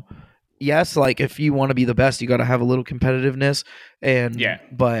 you know. Yes, like if you want to be the best, you got to have a little competitiveness, and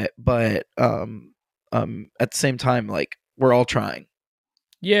but at the same time, like we're all trying.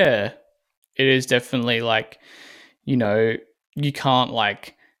 Yeah, it is definitely like, you know, you can't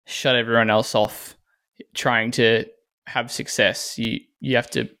like shut everyone else off trying to have success. You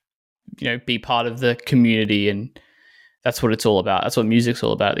have to, you know, be part of the community, and that's what it's all about. That's what music's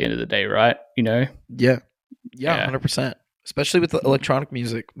all about at the end of the day, right? You know? Yeah, 100%. Especially with the electronic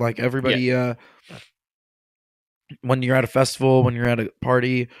music, like everybody, when you're at a festival, when you're at a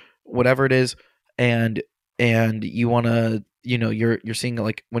party, whatever it is, and you want to, you know, you're seeing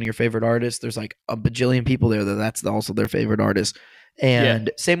like one of your favorite artists, there's like a bajillion people there that's also their favorite artist.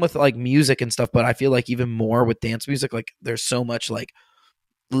 And same with like music and stuff, but I feel like even more with dance music, like there's so much like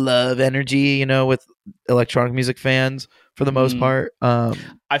love energy, you know, with electronic music fans for the most part.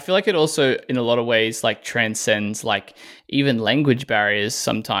 I feel like it also in a lot of ways like transcends like even language barriers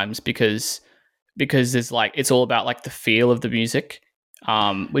sometimes, because there's like, it's all about like the feel of the music,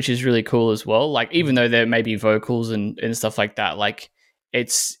 which is really cool as well. Like even though there may be vocals and stuff like that, like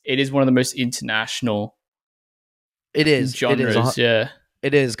it is one of the most international genres.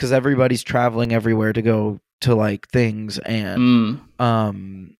 It is, because everybody's traveling everywhere to go to like things, and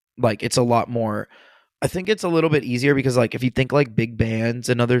like it's a lot more. I think it's a little bit easier because like if you think like big bands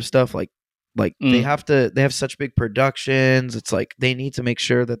and other stuff, like they have such big productions. It's like they need to make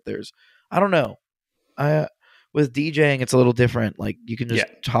sure that there's, I don't know. With DJing it's a little different. Like you can just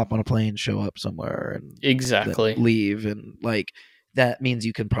hop on a plane, show up somewhere, and leave, and like that means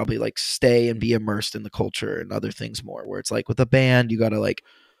you can probably like stay and be immersed in the culture and other things more. Where it's like with a band, you gotta like,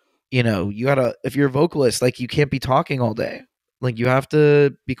 you know, if you're a vocalist, like you can't be talking all day. Like you have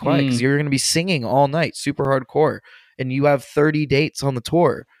to be quiet because you're going to be singing all night, super hardcore, and you have 30 dates on the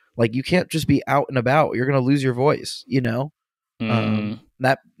tour. Like you can't just be out and about. You're going to lose your voice, you know? And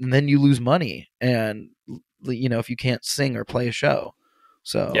then you lose money, and you know, if you can't sing or play a show.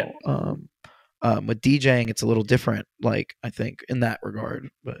 So, with DJing, it's a little different, like I think in that regard,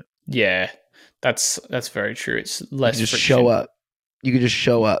 but yeah, that's very true. It's less just friction. show up. You could just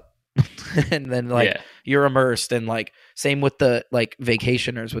show up. And then like you're immersed, and like same with the like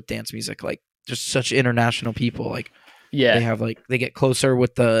vacationers with dance music, like just such international people, like they have like they get closer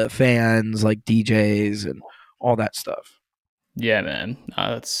with the fans, like DJs and all that stuff. Yeah, man,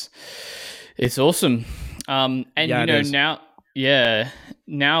 it's awesome. And you know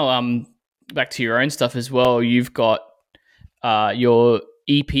now back to your own stuff as well. You've got your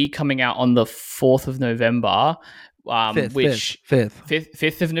EP coming out on the 4th of November.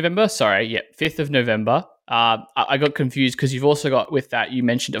 5th of November. Sorry, 5th of November. I got confused because you've also got, with that, you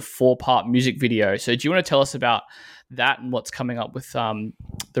mentioned a 4-part music video. So do you want to tell us about that and what's coming up with the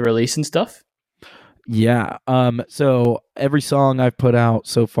release and stuff? Yeah. So every song I've put out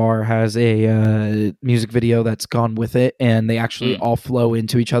so far has a music video that's gone with it, and they actually all flow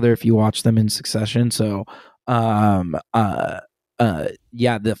into each other if you watch them in succession. So the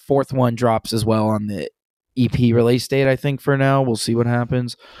 4th one drops as well on the EP release date, I think. For now, we'll see what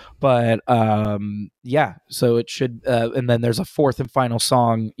happens, but so it should, and then there's a 4th and final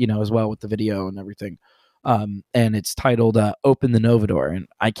song, you know, as well with the video and everything, and it's titled Open the NOVODOR, and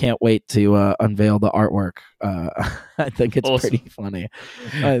I can't wait to unveil the artwork. I think it's pretty funny.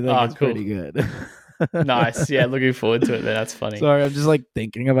 I think it's cool. Pretty good. Nice. Yeah, looking forward to it, man. That's funny. Sorry, I'm just like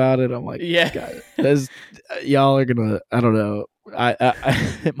thinking about it. I'm like, guys, y'all are gonna, I don't know, I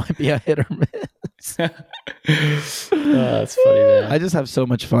it might be a hit or miss. That's funny, man. I just have so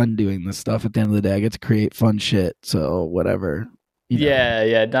much fun doing this stuff. At the end of the day, I get to create fun shit, so whatever. No,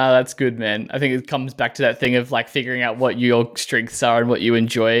 that's good, man. I think it comes back to that thing of like figuring out what your strengths are and what you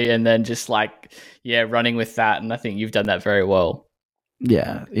enjoy, and then just like running with that. And I think you've done that very well.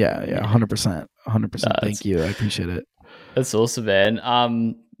 100%. Thank you. I appreciate it. That's awesome,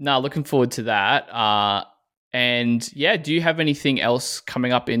 man. Looking forward to that. And do you have anything else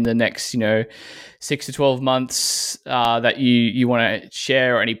coming up in the next, 6 to 12 months that you want to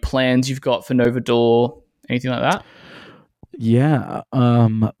share, or any plans you've got for NOVODOR, anything like that? Yeah.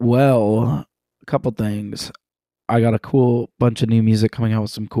 Well, a couple things. I got a cool bunch of new music coming out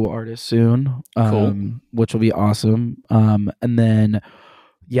with some cool artists soon, which will be awesome. And then,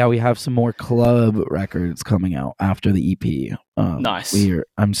 we have some more club records coming out after the EP. Nice.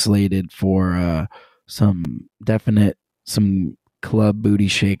 I'm slated for some club booty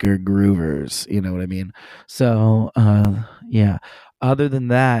shaker groovers. You know what I mean? So yeah. Other than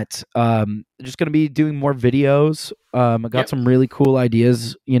that, just gonna be doing more videos. I got some really cool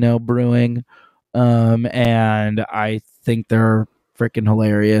ideas, brewing, and I think they're freaking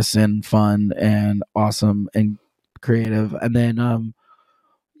hilarious and fun and awesome and creative. And then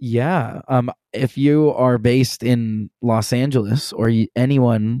yeah. If you are based in Los Angeles, or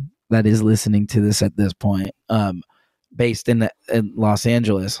anyone that is listening to this at this point, based in Los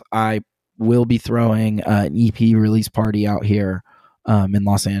Angeles, I will be throwing an EP release party out here in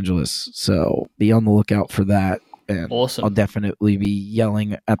Los Angeles. So be on the lookout for that. And Awesome. I'll definitely be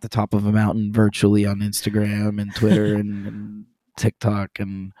yelling at the top of a mountain virtually on Instagram and Twitter and TikTok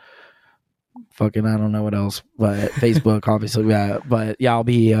and fucking I don't know what else, but Facebook obviously. Yeah, but yeah, I'll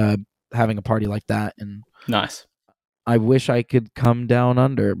be having a party like that, and nice. I wish I could come down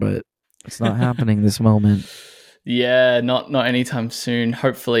under, but it's not happening this moment. Yeah, not anytime soon.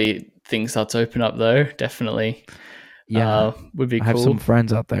 Hopefully things start to open up though. Definitely. Yeah, would be cool. I have some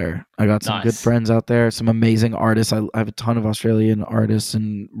friends out there. I got some good friends out there, some amazing artists. I have a ton of Australian artists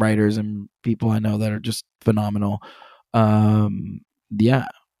and writers and people I know that are just phenomenal. Yeah,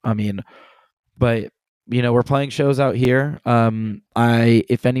 I mean, but we're playing shows out here.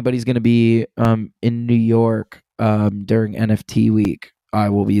 If anybody's going to be in New York during NFT week, I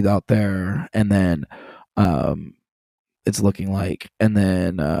will be out there, and then it's looking like, and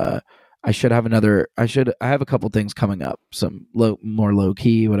then I should have I have a couple things coming up, some more low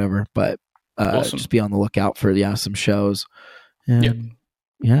key, whatever, but awesome. just be on the lookout for some shows. And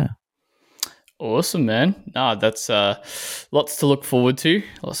yeah. Awesome, man. No, that's lots to look forward to.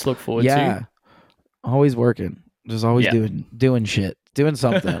 Yeah. Always working. Just always doing shit. Doing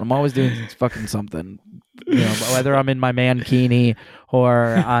something. I'm always doing fucking something. Whether I'm in my mankini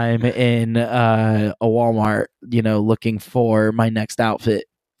or I'm in a Walmart, looking for my next outfit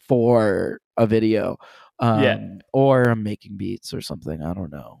for a video. Or I'm making beats or something. I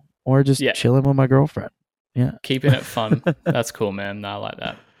don't know. Or just chilling with my girlfriend. Yeah. Keeping it fun. That's cool, man. No, I like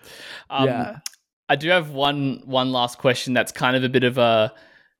that. Yeah. I do have one last question that's kind of a bit of a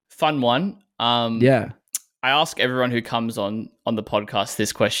fun one. Yeah. I ask everyone who comes on the podcast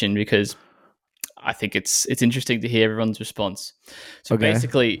this question because I think it's interesting to hear everyone's response. So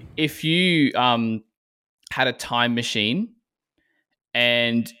basically, if you had a time machine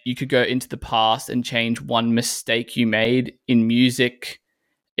and you could go into the past and change one mistake you made in music,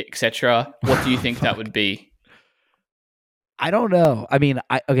 etc., what do you think that would be? I don't know. I mean,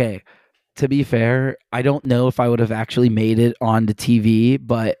 to be fair, I don't know if I would have actually made it onto TV,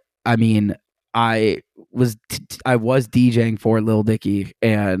 but I mean, I was DJing for Lil Dicky,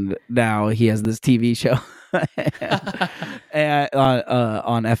 and now he has this TV show and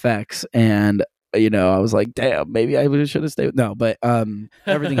on FX, and I was like, damn, maybe I should have stayed. No, but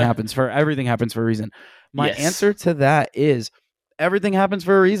everything happens for a reason. My answer to that is everything happens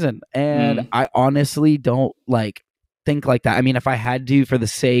for a reason, and I honestly don't think like that. I mean, if I had to, for the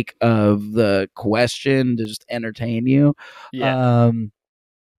sake of the question, to just entertain you,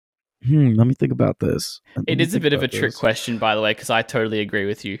 let me think about this. It is a bit of a trick question, by the way, because I totally agree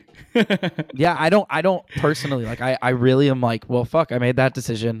with you. Yeah, I don't personally I really am like, well, fuck, I made that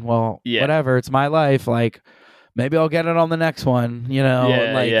decision. Well, whatever, it's my life. Like, maybe I'll get it on the next one.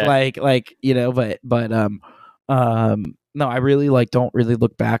 But no, I really don't really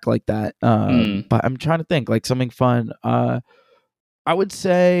look back like that. But I'm trying to think something fun. I would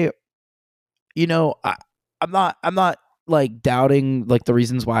say, I'm not doubting the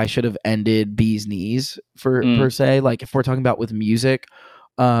reasons why I should have ended Bee's Knees per se. If we're talking about with music,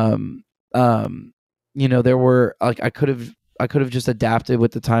 there were I could have just adapted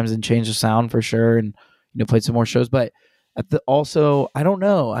with the times and changed the sound for sure, and played some more shows. But also, I don't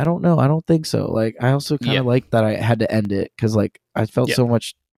know. I don't think so. I also kind of like that I had to end it because I felt so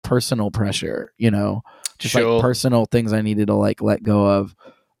much personal pressure. Just personal things I needed to let go of.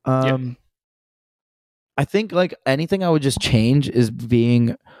 I think anything I would just change is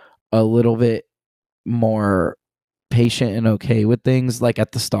being a little bit more patient and okay with things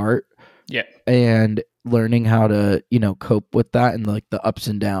at the start. Yeah. And learning how to, cope with that and the ups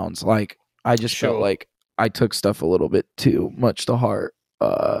and downs. I just felt like I took stuff a little bit too much to heart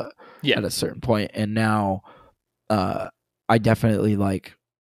at a certain point. And now I definitely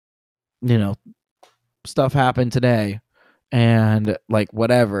stuff happened today. And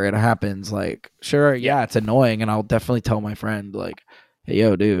whatever, it happens. Sure, it's annoying, and I'll definitely tell my friend hey,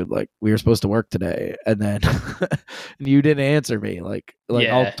 yo, dude, we were supposed to work today, and then you didn't answer me.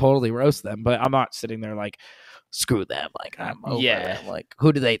 I'll totally roast them, but I'm not sitting there screw them. I'm over them.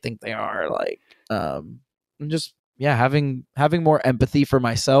 Who do they think they are? I'm just having more empathy for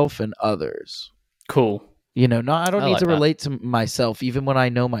myself and others. Cool. You know, I don't need like to that. relate to myself, even when I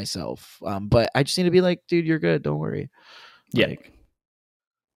know myself. But I just need to be like, dude, you're good. Don't worry. Like,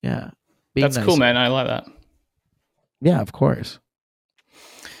 yeah. That's nice. Cool, man. I like that. Yeah, of course.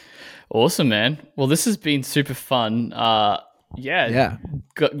 Awesome, man. Well, this has been super fun. Went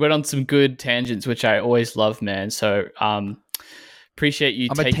on some good tangents, which I always love, man. So, appreciate you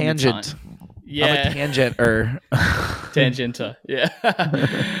taking the time. Yeah. I'm a tangenter. Tangenter. Yeah.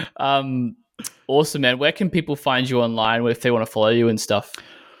 Awesome, man. Where can people find you online if they want to follow you and stuff?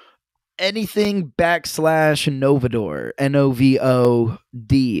 Anything /NOVODOR, NOVODOR.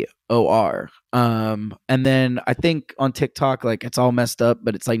 And then I think on TikTok, like it's all messed up,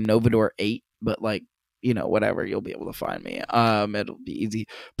 but it's like NOVODOR 8, but like, you know, whatever, you'll be able to find me. It'll be easy.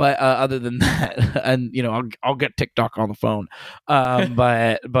 But other than that, and you know, I'll get TikTok on the phone.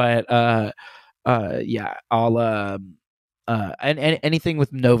 But yeah, I'll and anything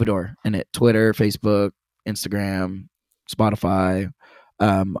with NOVODOR in it, Twitter, Facebook, Instagram, Spotify.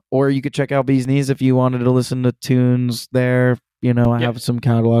 Or you could check out Bees Knees if you wanted to listen to tunes there. You know, I have some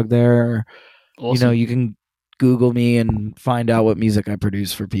catalog there. Awesome. You know, you can Google me and find out what music I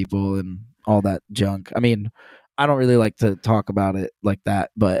produce for people and all that junk. I mean, I don't really like to talk about it like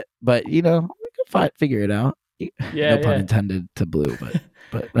that, but you know, we can figure it out. No pun intended to Blue,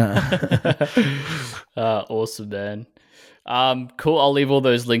 but awesome, man. Cool. I'll leave all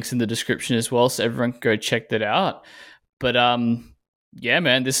those links in the description as well, so everyone can go check that out. But yeah,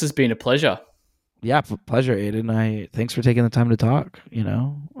 man, this has been a pleasure. Yeah, pleasure, Aiden. Thanks for taking the time to talk. You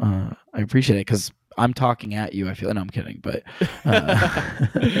know, I appreciate it because I'm talking at you. I feel, and I'm kidding, but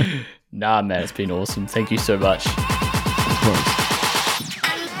nah, man, it's been awesome. Thank you so much. Of course.